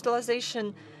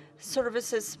digitalization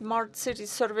services, smart city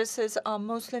services are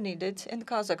mostly needed in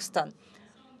Kazakhstan?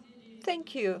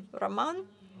 Thank you, Roman.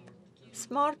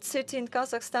 Smart city in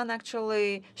Kazakhstan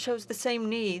actually shows the same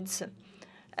needs.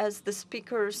 As the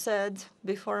speaker said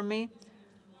before me,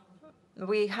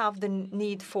 we have the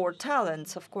need for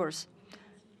talents, of course.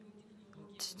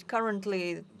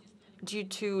 Currently, due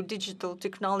to digital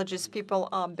technologies, people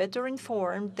are better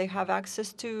informed. They have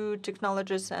access to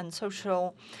technologies and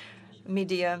social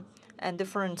media and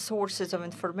different sources of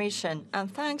information.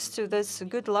 And thanks to this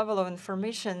good level of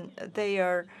information,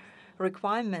 their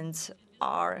requirements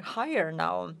are higher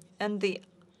now. And the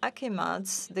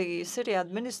akimats, the city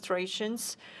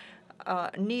administrations,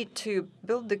 need to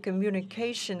build the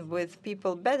communication with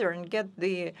people better and get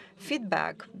the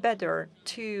feedback better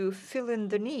to fill in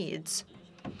the needs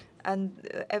and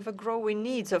ever-growing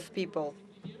needs of people.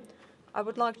 I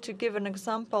would like to give an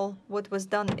example what was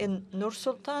done in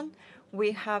Nur-Sultan.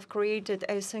 We have created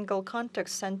a single contact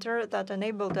center that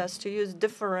enabled us to use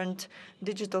different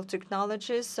digital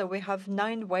technologies. So we have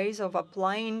 9 ways of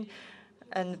applying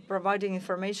and providing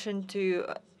information to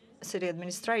city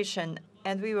administration.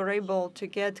 And we were able to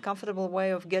get a comfortable way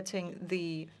of getting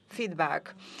the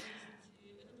feedback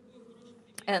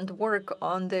and work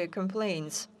on the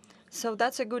complaints. So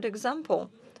that's a good example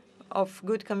of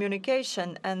good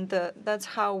communication, and that's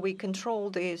how we control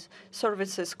these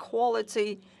services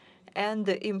quality and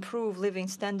improve living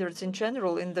standards in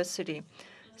general in the city.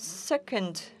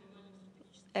 Second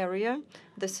area,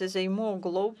 this is a more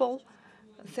global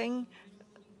thing.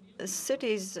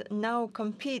 Cities now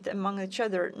compete among each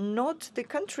other. Not the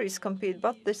countries compete,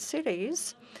 but the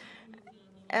cities.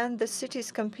 And the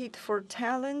cities compete for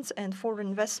talents and for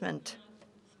investment.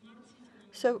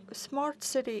 So smart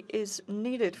city is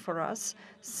needed for us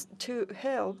to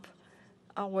help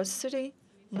our city,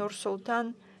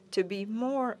 Nur-Sultan, to be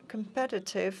more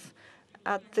competitive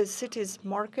at the city's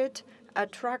market,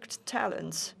 attract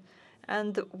talents.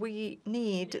 And we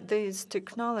need these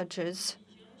technologies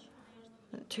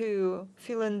to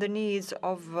fill in the needs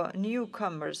of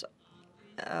newcomers.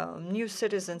 new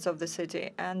citizens of the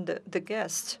city and the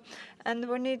guests. And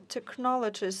we need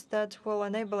technologies that will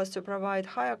enable us to provide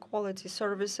higher quality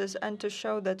services and to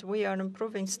show that we are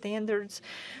improving standards,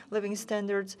 living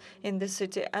standards in the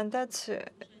city. And that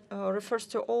refers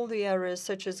to all the areas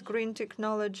such as green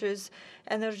technologies,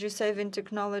 energy-saving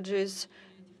technologies,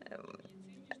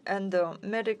 and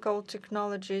medical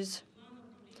technologies.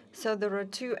 So there are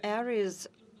two areas,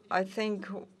 I think,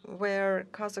 where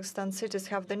Kazakhstan cities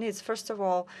have the needs. First of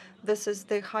all, this is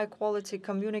the high-quality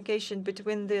communication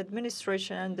between the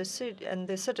administration and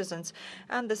the citizens.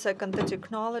 And the second, the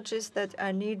technologies that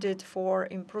are needed for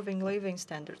improving living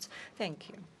standards. Thank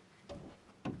you.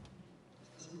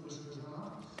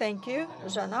 Thank you,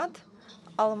 Janat.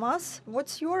 Almas,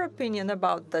 what's your opinion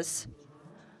about this?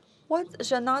 What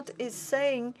Janat is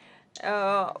saying,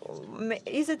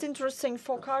 is it interesting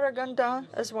for Karaganda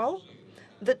as well?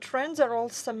 The trends are all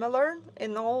similar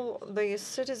in all the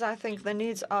cities. I think the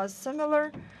needs are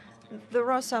similar.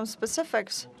 There are some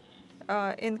specifics.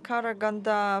 In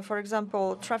Karaganda, for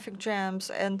example, traffic jams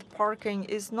and parking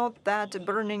is not that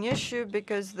burning issue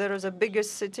because there is a bigger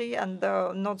city and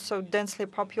not so densely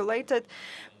populated.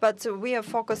 But we are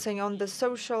focusing on the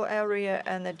social area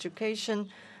and education.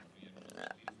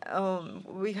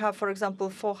 We have, for example,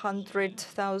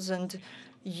 400,000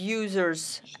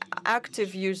 users,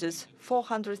 active users,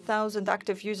 400,000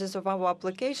 active users of our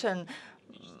application.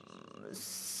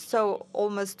 So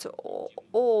almost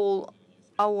all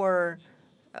our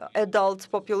adult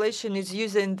population is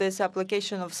using this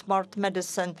application of smart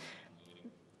medicine.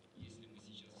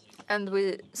 And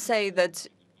we say that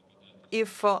if,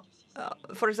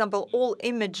 for example, all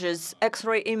images,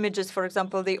 X-ray images, for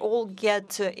example, they all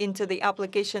get into the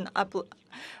application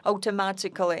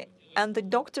automatically. And the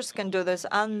doctors can do this,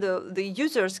 and the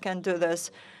users can do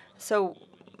this. So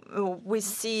we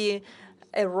see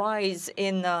a rise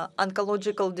in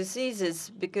oncological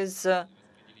diseases because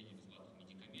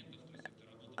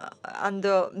and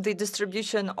the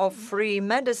distribution of free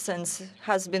medicines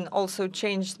has been also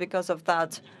changed because of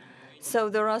that. So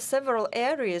there are several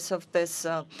areas of this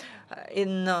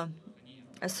in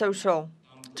social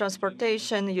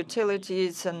transportation,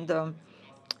 utilities, and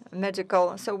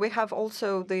medical. So we have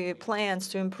also the plans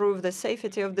to improve the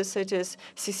safety of the cities,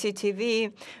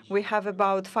 CCTV. We have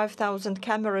about 5,000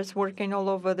 cameras working all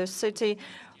over the city,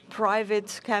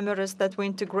 private cameras that we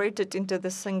integrated into the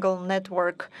single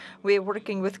network. We are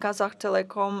working with Kazakh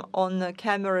Telecom on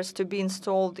cameras to be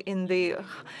installed in the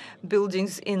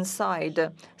buildings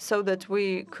inside so that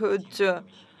we could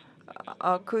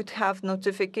have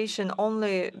notification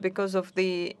only because of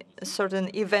the certain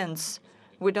events.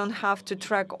 We don't have to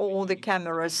track all the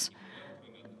cameras.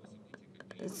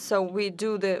 So we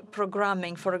do the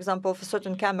programming, for example, for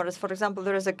certain cameras. For example,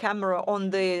 there is a camera on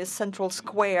the central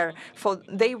square.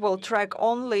 They will track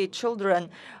only children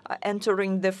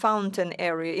entering the fountain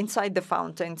area, inside the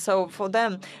fountain. So for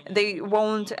them, they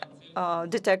won't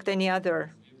detect any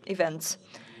other events.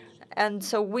 And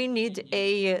so we need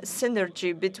a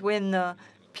synergy between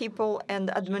people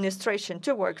and administration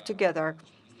to work together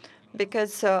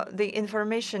because the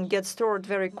information gets stored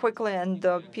very quickly and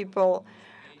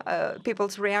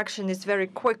people's reaction is very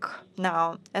quick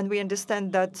now. And we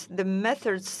understand that the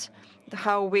methods,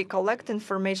 how we collect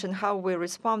information, how we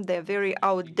respond, they're very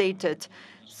outdated.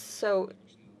 So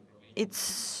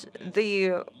it's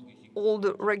the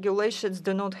old regulations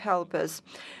do not help us.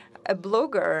 A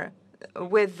blogger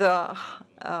with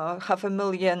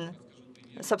 500,000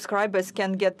 subscribers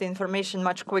can get the information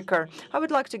much quicker. I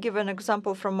would like to give an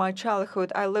example from my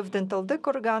childhood. I lived in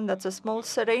Taldykurgan, that's a small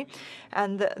city,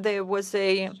 and there was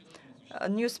a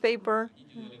newspaper,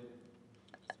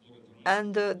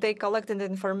 and they collected the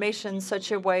information in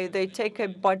such a way. They take a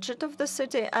budget of the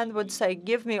city and would say,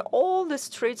 give me all the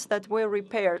streets that were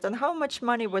repaired and how much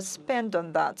money was spent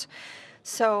on that.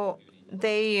 So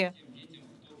they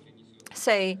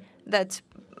say that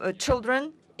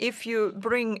children, if you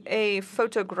bring a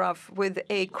photograph with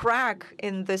a crack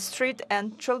in the street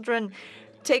and children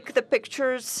take the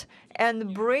pictures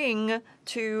and bring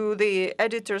to the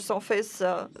editor's office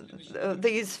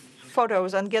these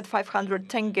photos and get 500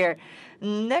 tenge.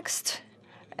 Next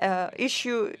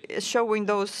issue is showing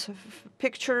those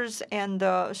pictures and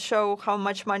show how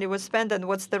much money was spent and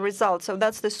what's the result. So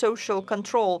that's the social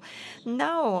control.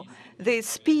 Now the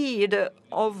speed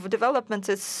of development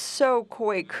is so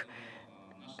quick.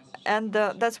 And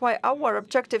that's why our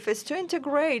objective is to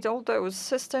integrate all those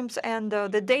systems, and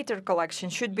the data collection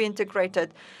should be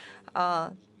integrated.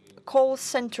 Call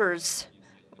centers,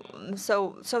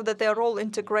 so that they are all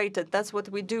integrated. That's what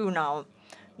we do now.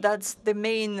 That's the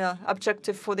main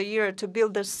objective for the year, to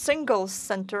build a single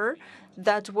center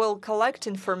that will collect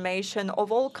information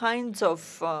of all kinds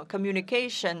of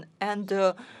communication and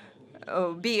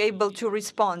be able to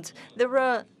respond. There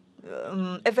are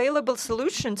available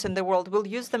solutions in the world. We'll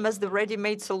use them as the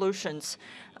ready-made solutions.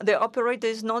 The operator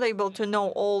is not able to know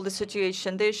all the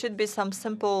situation. There should be some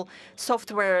simple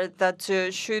software that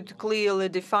should clearly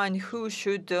define who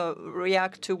should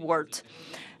react to what.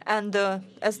 And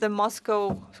as the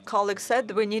Moscow colleague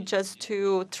said, we need just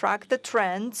to track the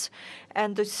trends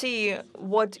and to see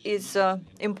what is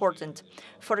important.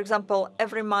 For example,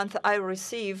 every month I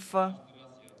receive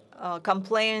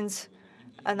complaints,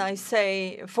 and I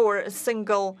say for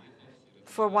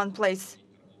one place.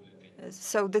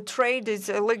 So the trade is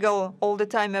illegal all the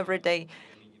time, every day.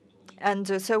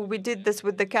 And so we did this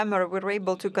with the camera. We were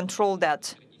able to control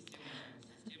that.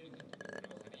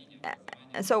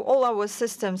 And so all our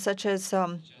systems, such as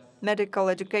medical,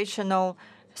 educational,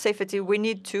 safety, we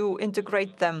need to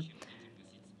integrate them.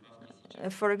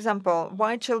 For example,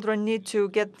 why children need to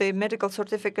get the medical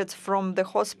certificates from the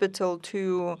hospital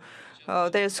to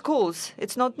their schools.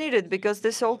 It's not needed because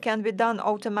this all can be done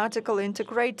automatically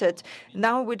integrated.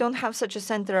 Now we don't have such a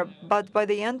center, but by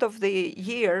the end of the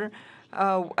year,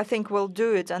 I think we'll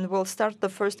do it, and we'll start the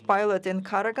first pilot in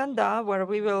Karaganda, where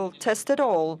we will test it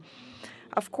all.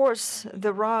 Of course,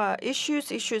 there are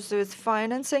issues with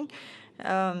financing,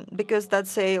 because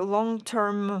that's a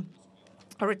long-term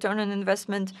return on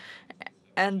investment.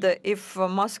 And if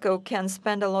Moscow can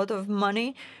spend a lot of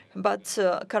money, but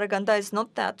Karaganda is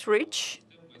not that rich,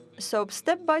 so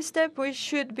step by step we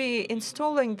should be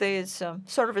installing these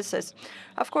services.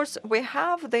 Of course, we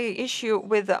have the issue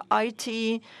with the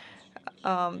IT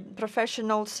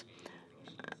professionals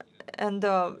and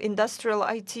industrial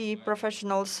IT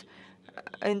professionals.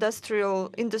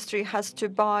 Industry has to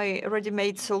buy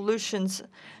ready-made solutions,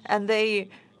 and they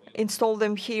install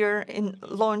them here in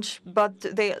launch, but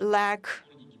they lack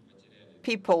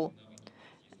people.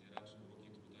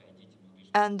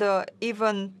 And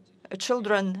even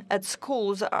children at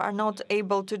schools are not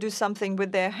able to do something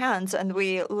with their hands, and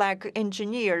we lack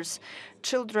engineers.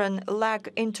 Children lack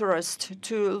interest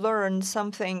to learn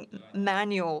something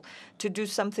manual, to do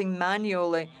something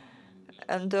manually.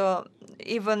 And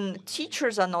even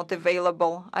teachers are not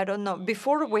available. I don't know.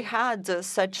 Before we had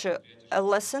such a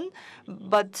lesson,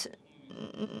 but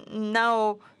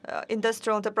now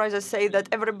industrial enterprises say that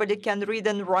everybody can read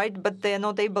and write, but they are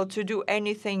not able to do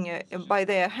anything by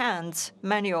their hands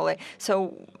manually.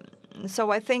 So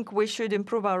I think we should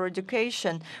improve our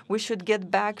education. We should get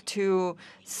back to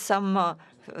some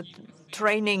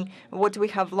training what we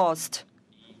have lost.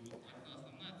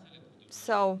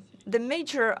 So the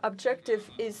major objective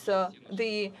is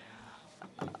the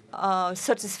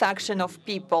satisfaction of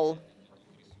people.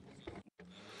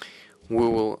 We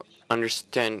will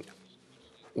understand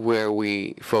where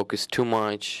we focus too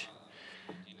much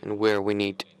and where we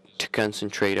need to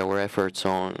concentrate our efforts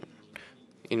on.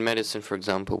 In medicine, for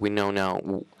example, we know now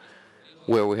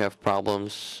where we have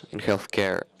problems in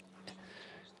healthcare.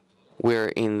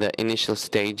 We're in the initial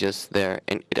stages there,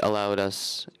 and it allowed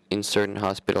us in certain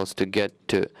hospitals to get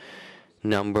to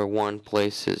 #1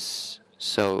 places,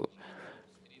 so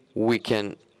we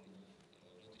can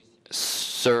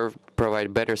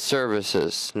provide better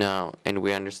services now, and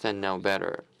we understand now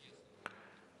better.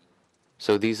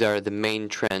 So these are the main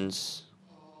trends.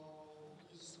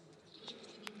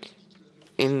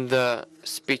 In the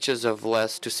speeches of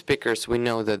last two speakers, we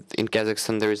know that in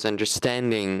Kazakhstan there is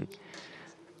understanding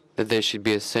that there should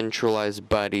be a centralized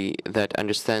body that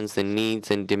understands the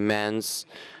needs and demands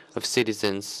of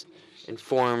citizens and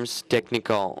forms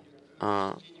technical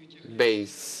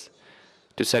base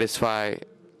to satisfy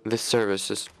the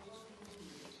services.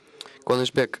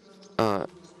 Konishbek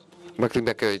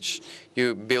Baklibekovich,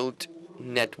 you built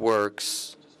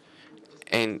networks,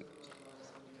 and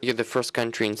you're the first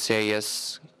country in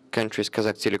CIS countries,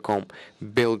 Kazakh Telecom,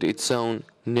 build its own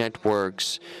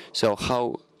networks. So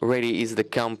how ready is the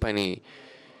company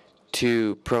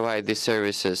to provide these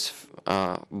services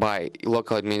by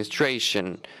local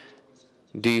administration?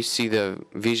 Do you see the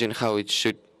vision how it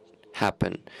should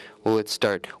happen? Well, let's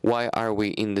start. Why are we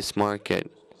in this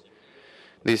market?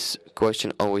 This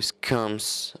question always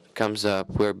comes up.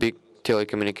 We're a big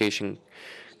telecommunication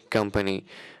company.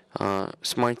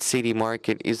 Smart city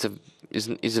market is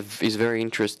very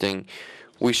interesting.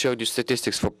 We showed you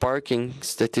statistics for parking,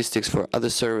 statistics for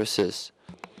other services.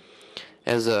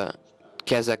 As a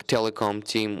Kazakh telecom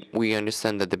team, we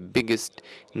understand that the biggest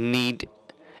need,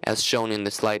 as shown in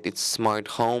the slide, it's smart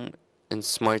home and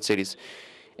smart cities.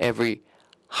 Every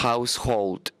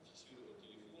household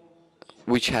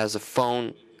which has a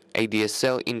phone,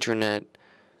 ADSL internet,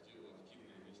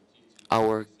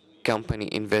 our company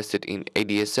invested in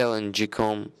ADSL and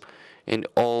GCOM, and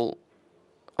all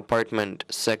apartment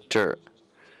sector.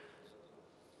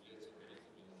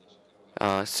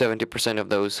 70% of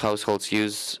those households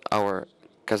use our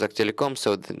Kazakh Telecom.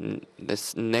 So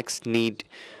this next need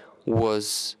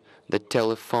was the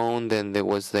telephone. Then there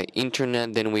was the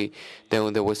internet. Then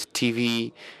there was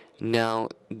TV. Now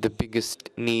the biggest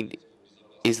need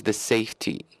is the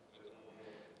safety.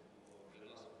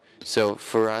 So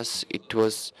for us, it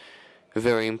was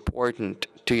very important.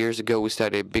 2 years ago, we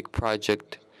started a big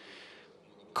project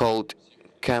called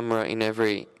Camera in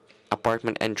Every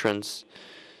Apartment Entrance.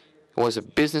 It was a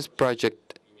business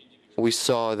project. We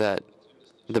saw that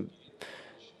the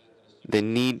the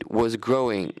need was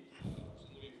growing.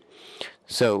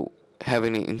 So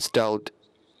having installed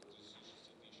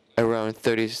around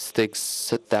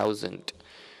 36,000,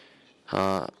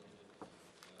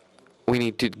 we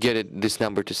need to get this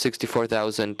number to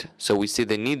 64,000. So we see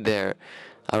the need there.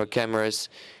 Our cameras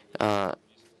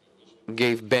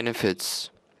gave benefits.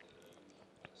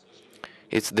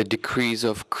 It's the decrease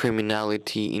of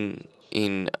criminality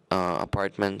in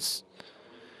apartments,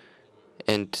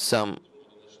 and some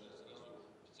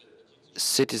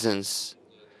citizens,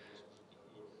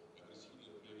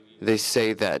 they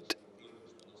say that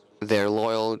they're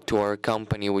loyal to our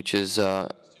company, which is a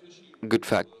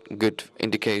good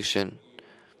indication.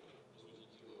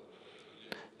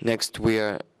 Next, we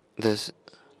are the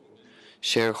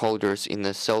shareholders in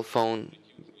the cell phone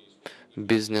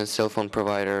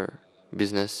provider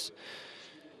business.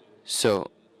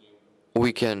 So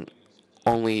we can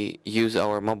only use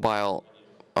our mobile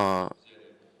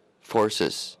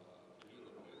forces.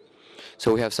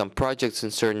 So we have some projects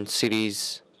in certain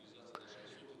cities,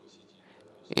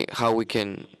 how we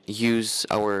can use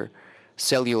our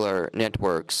cellular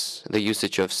networks, the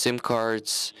usage of SIM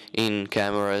cards in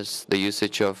cameras, the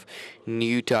usage of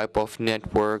new type of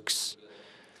networks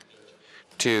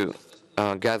to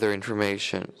gather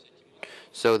information.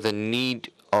 So the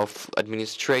need of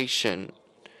administration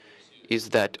is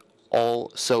that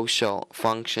all social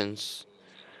functions,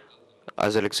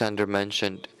 as Alexander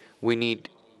mentioned, we need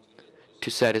to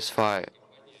satisfy.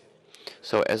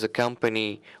 So as a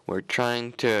company, we're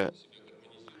trying to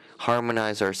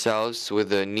harmonize ourselves with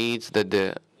the needs that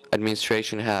the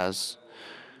administration has.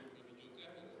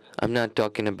 I'm not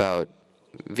talking about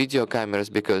video cameras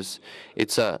because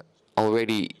it's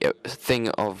already a thing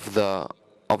of the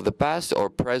past or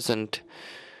present.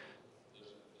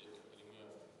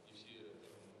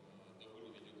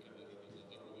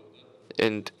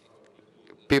 And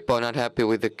people are not happy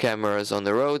with the cameras on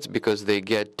the roads because they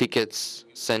get tickets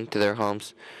sent to their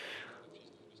homes.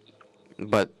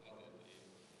 But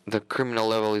the criminal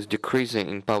level is decreasing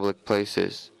in public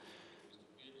places.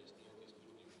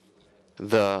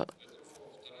 The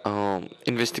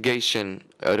investigation,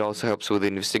 it also helps with the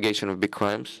investigation of big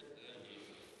crimes.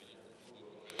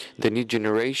 The new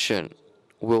generation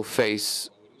will face,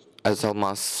 as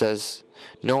Almas says,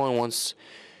 no one wants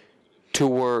to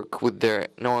work with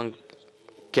no one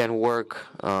can work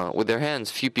with their hands.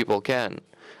 Few people can.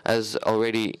 As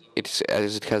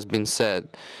it has been said,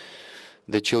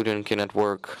 the children cannot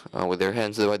work with their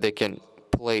hands, but they can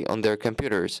play on their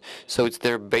computers. So it's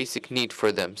their basic need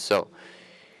for them. So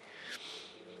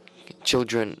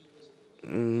children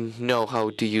know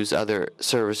how to use other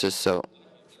services. So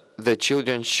the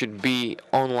children should be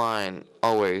online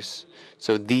always.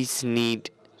 So this need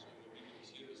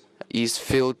is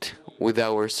filled with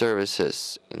our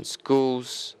services in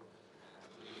schools.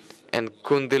 And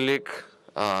Kundelik,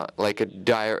 like a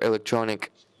dire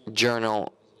electronic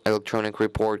journal, electronic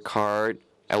report card,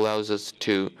 allows us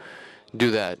to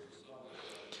do that.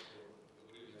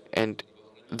 And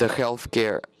the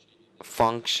healthcare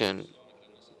function,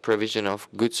 provision of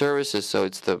good services, so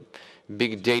it's the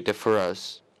big data for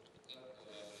us.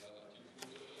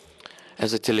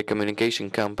 As a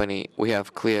telecommunication company, we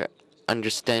have clear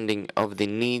understanding of the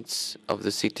needs of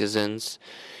the citizens,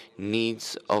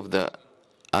 needs of the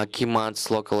Akimat's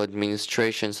local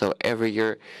administration. So every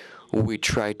year we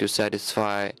try to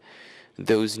satisfy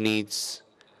those needs.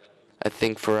 I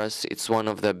think for us it's one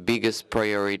of the biggest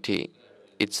priority.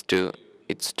 It's to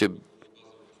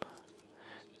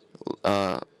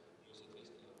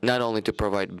not only to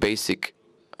provide basic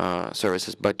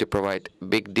services, but to provide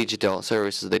big digital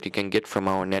services that you can get from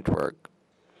our network.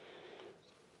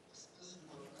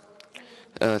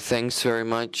 Thanks very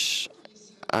much.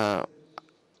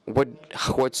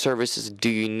 What services do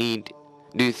you need?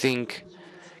 Do you think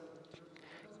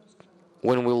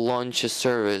when we launch a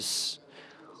service,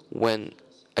 when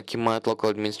Akimat local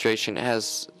administration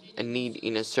has a need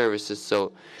in a services,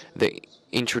 so the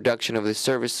introduction of this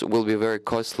service will be very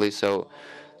costly, so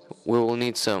we will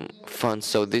need some funds.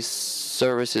 So this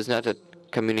service is not a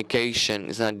communication,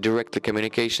 it's not directly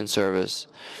communication service.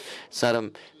 It's not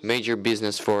a major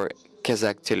business for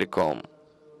Kazakh Telecom.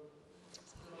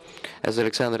 As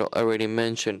Alexander already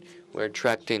mentioned, we're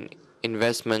attracting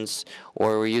investments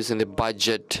or we're using the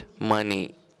budget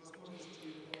money.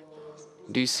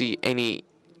 Do you see any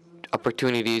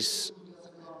opportunities?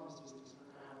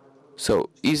 So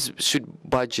should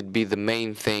budget be the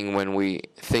main thing when we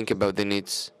think about the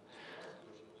needs?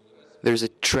 There's a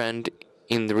trend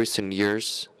in the recent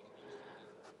years.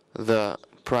 The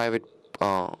private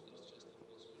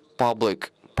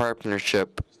public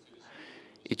partnership,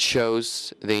 it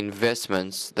shows the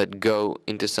investments that go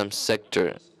into some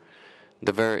sector.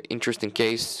 The very interesting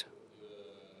case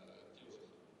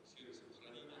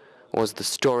was the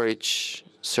storage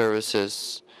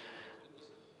services.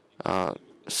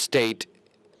 State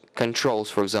controls,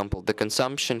 for example, the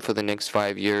consumption for the next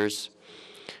 5 years,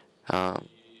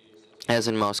 as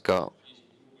in Moscow.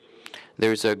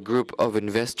 There's a group of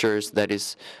investors that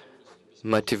is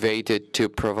motivated to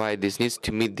provide these needs,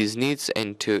 to meet these needs,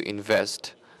 and to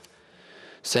invest.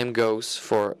 Same goes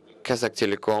for Kazakh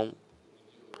Telecom.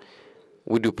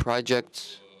 We do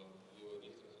projects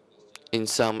in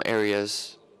some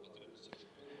areas.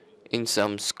 In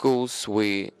some schools,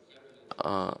 we,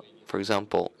 for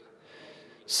example,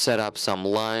 set up some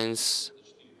lines,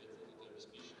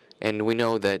 and we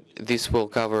know that this will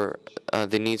cover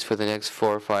the needs for the next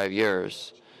 4 or 5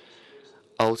 years.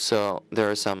 Also, there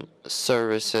are some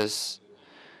services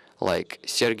like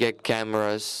Sergei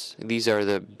cameras. These are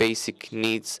the basic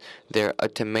needs. They're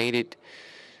automated.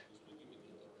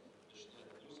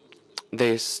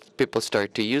 People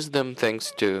start to use them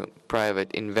thanks to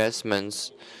private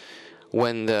investments.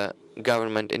 When the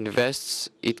government invests,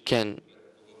 it can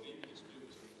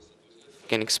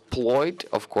exploit,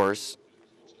 of course,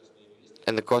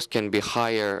 and the cost can be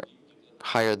higher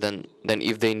than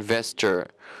if the investor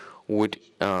would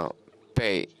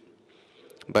pay.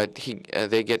 But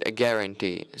they get a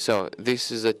guarantee. So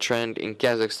this is a trend in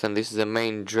Kazakhstan. This is the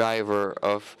main driver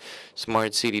of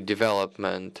smart city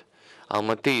development.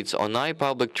 Almaty, it's Onay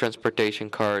public transportation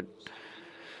card,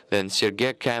 then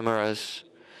Sergei cameras.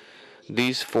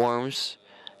 These forms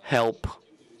help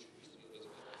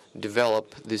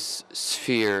develop this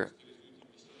sphere,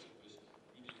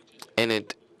 and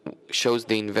it shows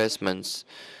the investments.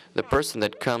 The person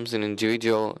that comes, an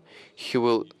individual, he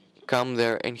will come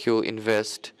there and he will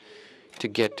invest to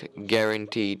get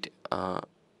guaranteed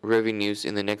revenues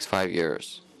in the next 5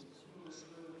 years.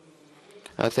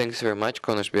 Thanks very much,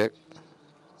 Konashbek.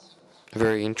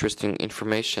 Very interesting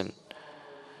information.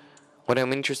 What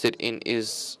I'm interested in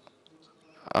is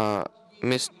Mr.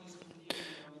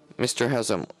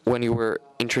 Hazem, when you were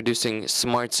introducing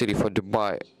smart city for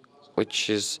Dubai, which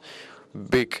is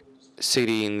big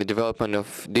city in the development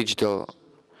of digital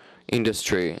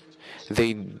industry,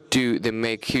 they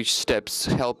make huge steps.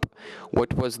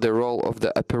 What was the role of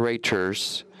the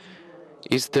operators?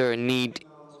 Is there a need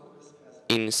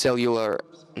in cellular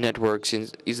networks?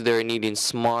 Is there a need in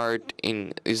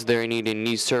is there a need in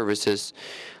new services?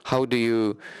 How do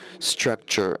you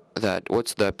structure that?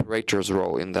 What's the operator's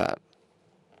role in that?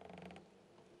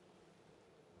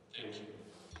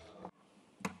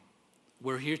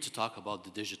 We're here to talk about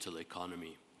the digital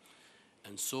economy.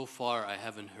 And so far, I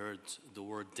haven't heard the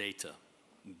word data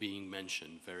being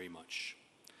mentioned very much.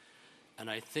 And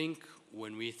I think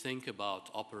when we think about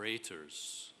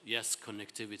operators, yes,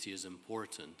 connectivity is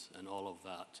important and all of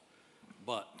that,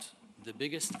 but the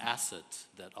biggest asset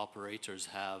that operators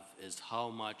have is how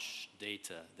much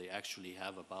data they actually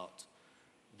have about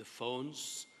the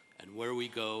phones and where we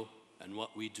go and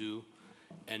what we do.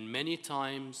 And many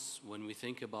times when we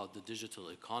think about the digital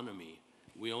economy,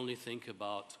 we only think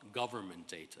about government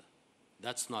data.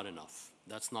 That's not enough.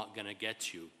 That's not going to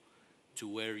get you to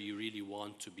where you really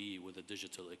want to be with a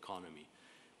digital economy.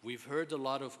 We've heard a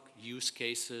lot of use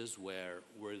cases where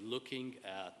we're looking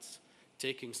at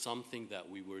taking something that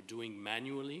we were doing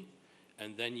manually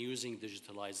and then using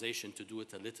digitalization to do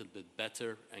it a little bit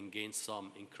better and gain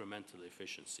some incremental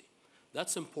efficiency.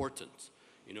 That's important.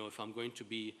 You know, if I'm going to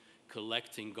be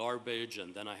collecting garbage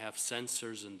and then I have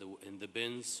sensors in the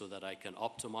bins so that I can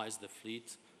optimize the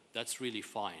fleet, that's really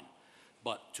fine.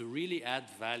 But to really add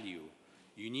value,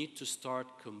 you need to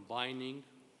start combining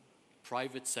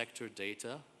private sector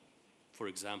data, for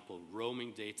example,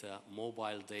 roaming data,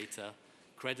 mobile data,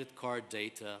 credit card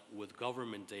data with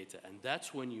government data. And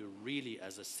that's when you really,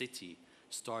 as a city,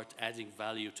 start adding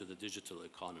value to the digital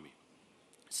economy.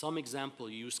 Some example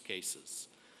use cases.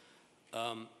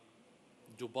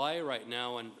 Dubai right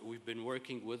now, and we've been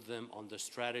working with them on the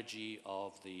strategy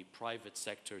of the private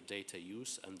sector data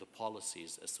use and the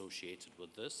policies associated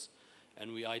with this.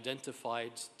 And we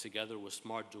identified, together with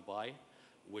Smart Dubai,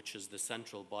 which is the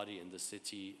central body in the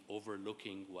city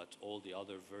overlooking what all the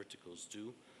other verticals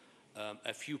do,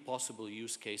 a few possible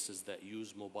use cases that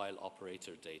use mobile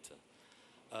operator data.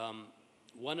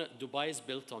 Dubai is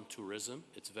built on tourism.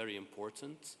 It's very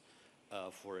important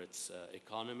for its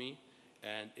economy.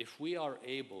 And if we are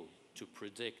able to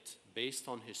predict, based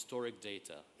on historic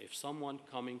data, if someone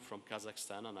coming from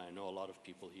Kazakhstan, and I know a lot of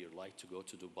people here like to go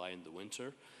to Dubai in the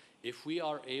winter, if we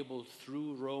are able,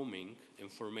 through roaming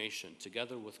information,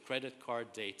 together with credit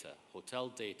card data, hotel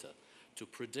data, to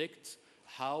predict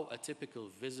how a typical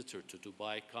visitor to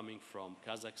Dubai coming from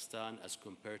Kazakhstan as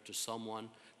compared to someone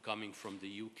coming from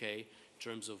the UK, in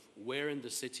terms of where in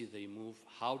the city they move,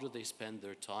 how do they spend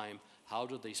their time, how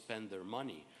do they spend their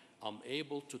money, I'm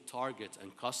able to target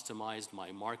and customize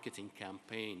my marketing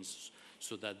campaigns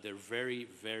so that they're very,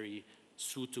 very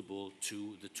suitable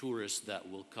to the tourists that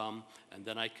will come, and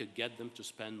then I could get them to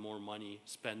spend more money,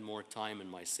 spend more time in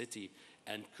my city,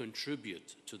 and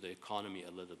contribute to the economy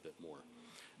a little bit more.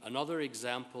 Another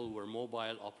example where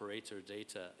mobile operator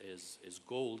data is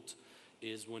gold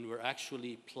is when we're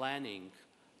actually planning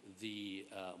the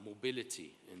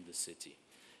mobility in the city.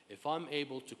 If I'm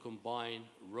able to combine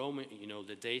roaming,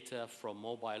 the data from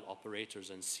mobile operators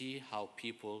and see how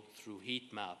people through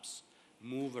heat maps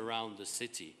move around the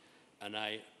city, and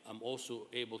I am also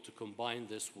able to combine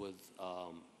this with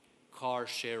car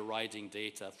share riding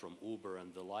data from Uber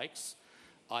and the likes,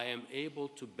 I am able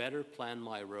to better plan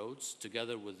my roads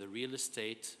together with the real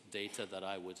estate data that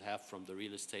I would have from the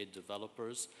real estate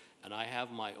developers, and I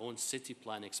have my own city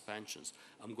plan expansions.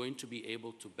 I'm going to be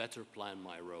able to better plan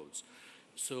my roads.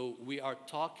 So we are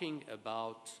talking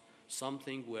about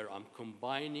something where I'm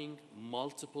combining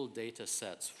multiple data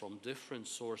sets from different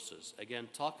sources. Again,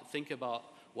 think about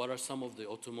what are some of the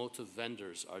automotive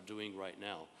vendors are doing right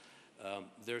now.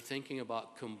 They're thinking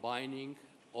about combining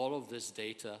all of this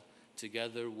data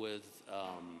together with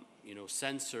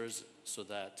sensors, so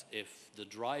that if the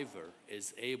driver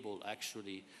is able,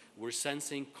 actually, we're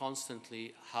sensing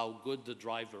constantly how good the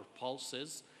driver pulse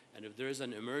is, and if there is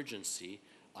an emergency,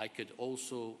 I could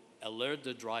also alert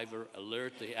the driver,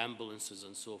 alert the ambulances,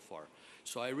 and so far.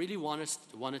 So I really want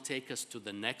to take us to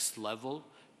the next level,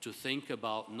 to think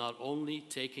about not only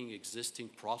taking existing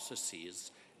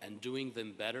processes and doing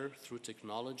them better through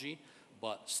technology,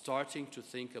 but starting to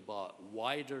think about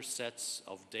wider sets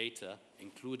of data,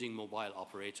 including mobile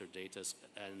operator data,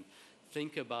 and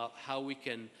think about how we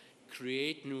can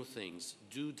create new things,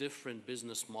 do different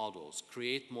business models,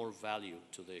 create more value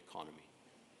to the economy.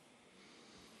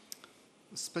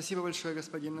 Спасибо большое,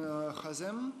 господин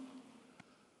Хазем.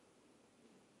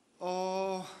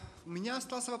 У меня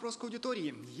остался вопрос к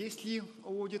аудитории. Есть ли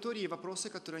у аудитории вопросы,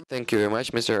 которые... Thank you very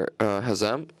much, Mr.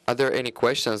 Hazam. Are there any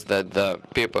questions that the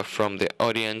people from the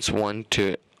audience want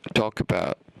to talk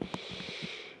about?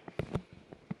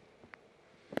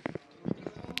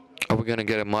 Are we going to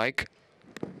get a mic?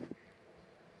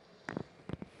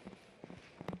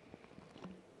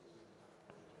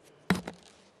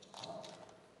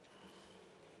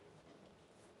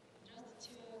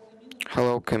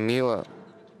 Hello, Camila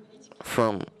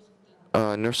from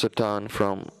Nur-Sultan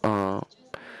from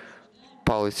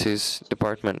Policies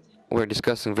Department. We're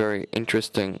discussing very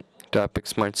interesting topic.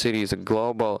 Smart city is a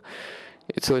global.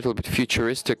 It's a little bit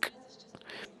futuristic.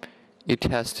 It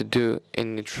has to do,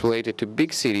 and it's related to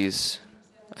big cities,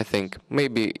 I think.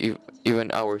 Maybe even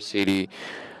our city.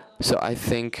 So I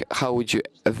think, how would you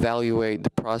evaluate the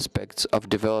prospects of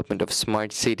development of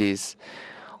smart cities,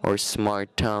 or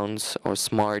smart towns, or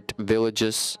smart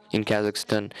villages in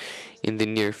Kazakhstan in the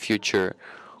near future,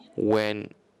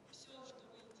 when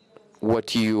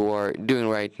what you are doing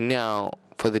right now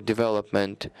for the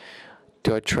development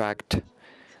to attract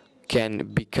can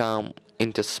become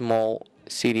into small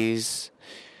cities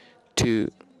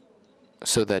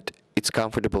so that it's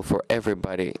comfortable for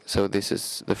everybody? So this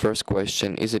is the first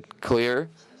question. Is it clear?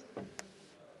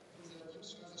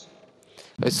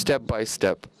 Step by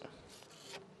step.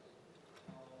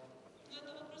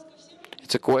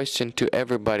 It's a question to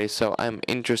everybody, so I'm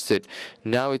interested.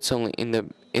 Now it's only in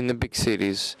the big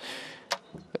cities,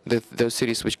 those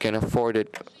cities which can afford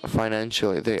it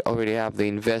financially. They already have the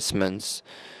investments,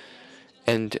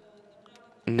 and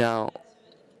now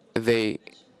they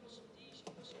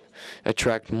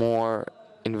attract more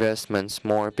investments,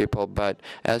 more people. But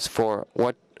as for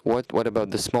what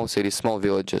about the small cities, small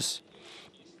villages?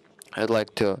 I'd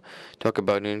like to talk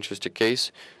about an interesting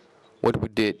case. What we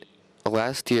did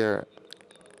last year,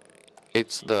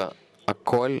 it's the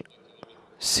Akol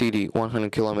city,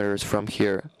 100 kilometers from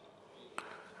here.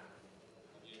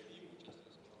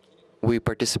 We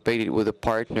participated with a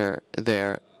partner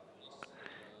there,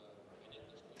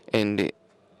 and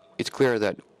it's clear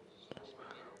that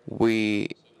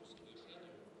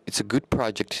it's a good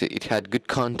project. It had good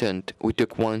content. We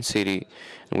took one city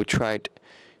and we tried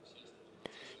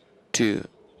to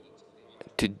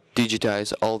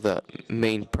digitize all the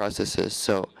main processes.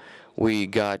 So we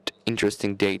got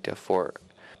interesting data for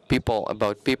people,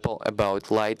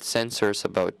 about light sensors,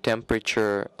 about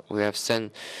temperature. We have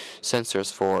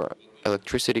sensors for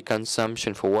electricity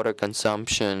consumption, for water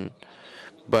consumption.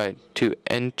 But to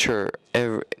enter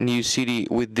a new city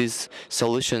with these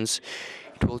solutions,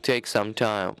 it will take some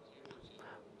time.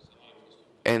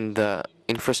 And the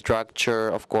infrastructure,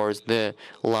 of course, the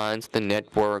lines, the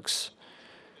networks.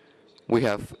 We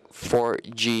have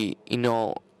 4G in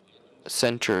all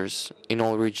centers, in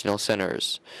all regional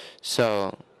centers.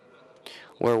 So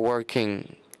we're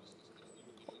working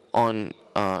on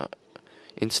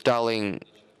installing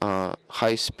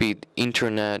high-speed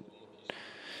internet.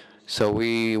 So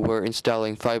we were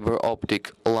installing fiber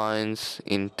optic lines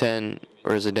in 10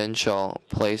 residential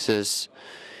places.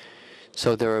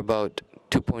 So there are about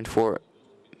 2.4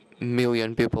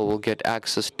 million people will get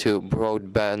access to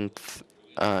broadband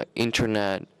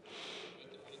internet.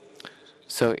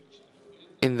 So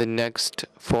in the next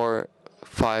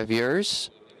 4-5 years,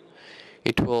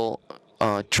 it will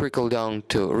trickle down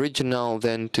to regional,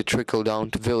 then to trickle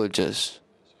down to villages.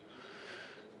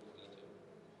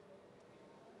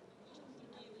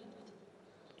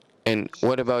 And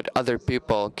what about other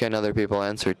people? Can other people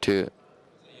answer too?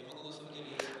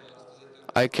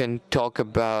 I can talk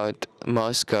about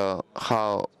Moscow,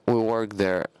 how we work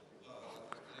there.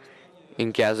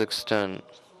 In Kazakhstan,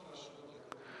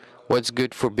 what's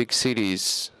good for big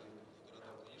cities?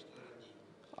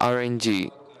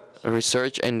 R&D,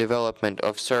 research and development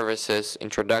of services,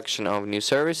 introduction of new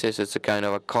services. It's a kind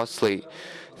of a costly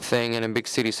thing, and big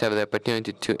cities have the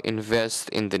opportunity to invest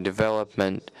in the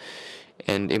development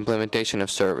and implementation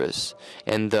of service,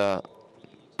 and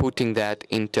putting that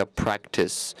into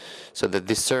practice so that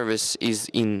this service is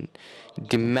in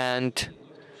demand.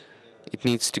 It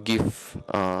needs to give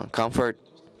comfort,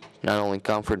 not only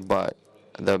comfort, but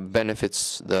the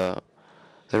benefits, the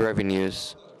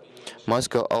revenues.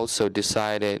 Moscow also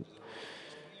decided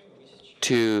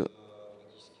to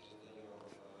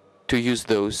use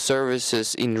those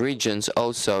services in regions,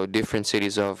 also different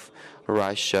cities of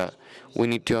Russia. We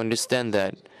need to understand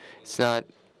that it's not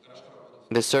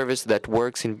the service that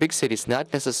works in big cities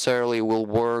not necessarily will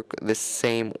work the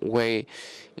same way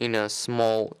in a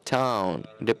small town,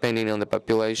 depending on the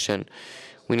population.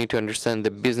 We need to understand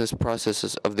the business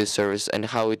processes of this service and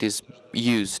how it is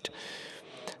used.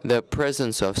 The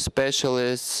presence of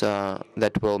specialists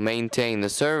that will maintain the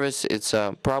service, it's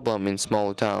a problem in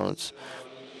small towns.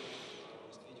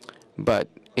 But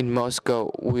in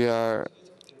Moscow, we are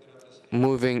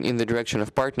moving in the direction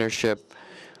of partnership.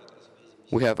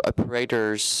 We have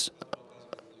operators,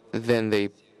 then they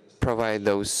provide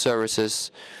those services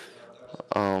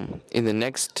in the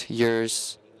next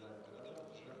years.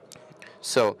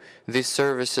 So these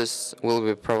services will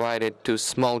be provided to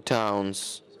small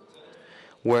towns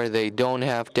where they don't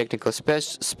have technical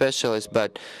specialists,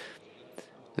 but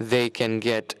they can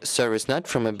get service not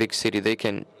from a big city, they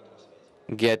can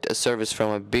get a service from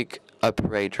a big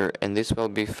operator, and this will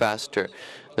be faster.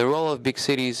 The role of big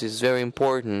cities is very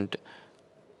important.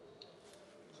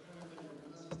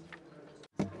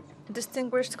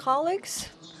 Distinguished colleagues,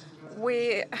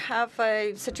 we have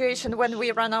a situation when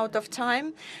we run out of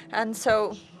time, and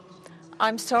so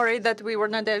I'm sorry that we were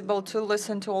not able to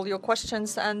listen to all your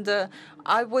questions, and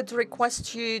I would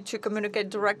request you to communicate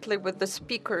directly with the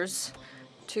speakers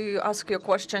to ask your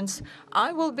questions.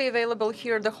 I will be available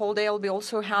here the whole day. I'll be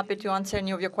also happy to answer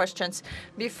any of your questions.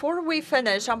 Before we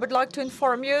finish, I would like to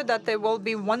inform you that there will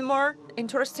be one more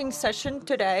interesting session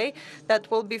today that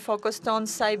will be focused on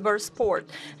cyber sport.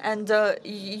 And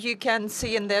you can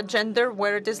see in the agenda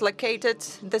where it is located.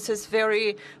 This is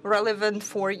very relevant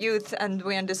for youth, and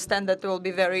we understand that it will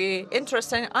be very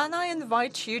interesting. And I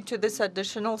invite you to this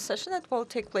additional session that will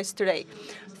take place today.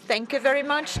 Thank you very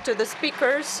much to the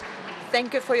speakers.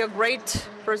 Thank you for your great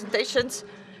presentations.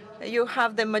 You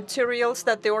have the materials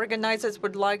that the organizers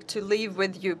would like to leave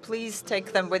with you. Please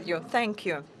take them with you. Thank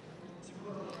you.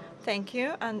 Thank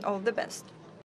you, and all the best.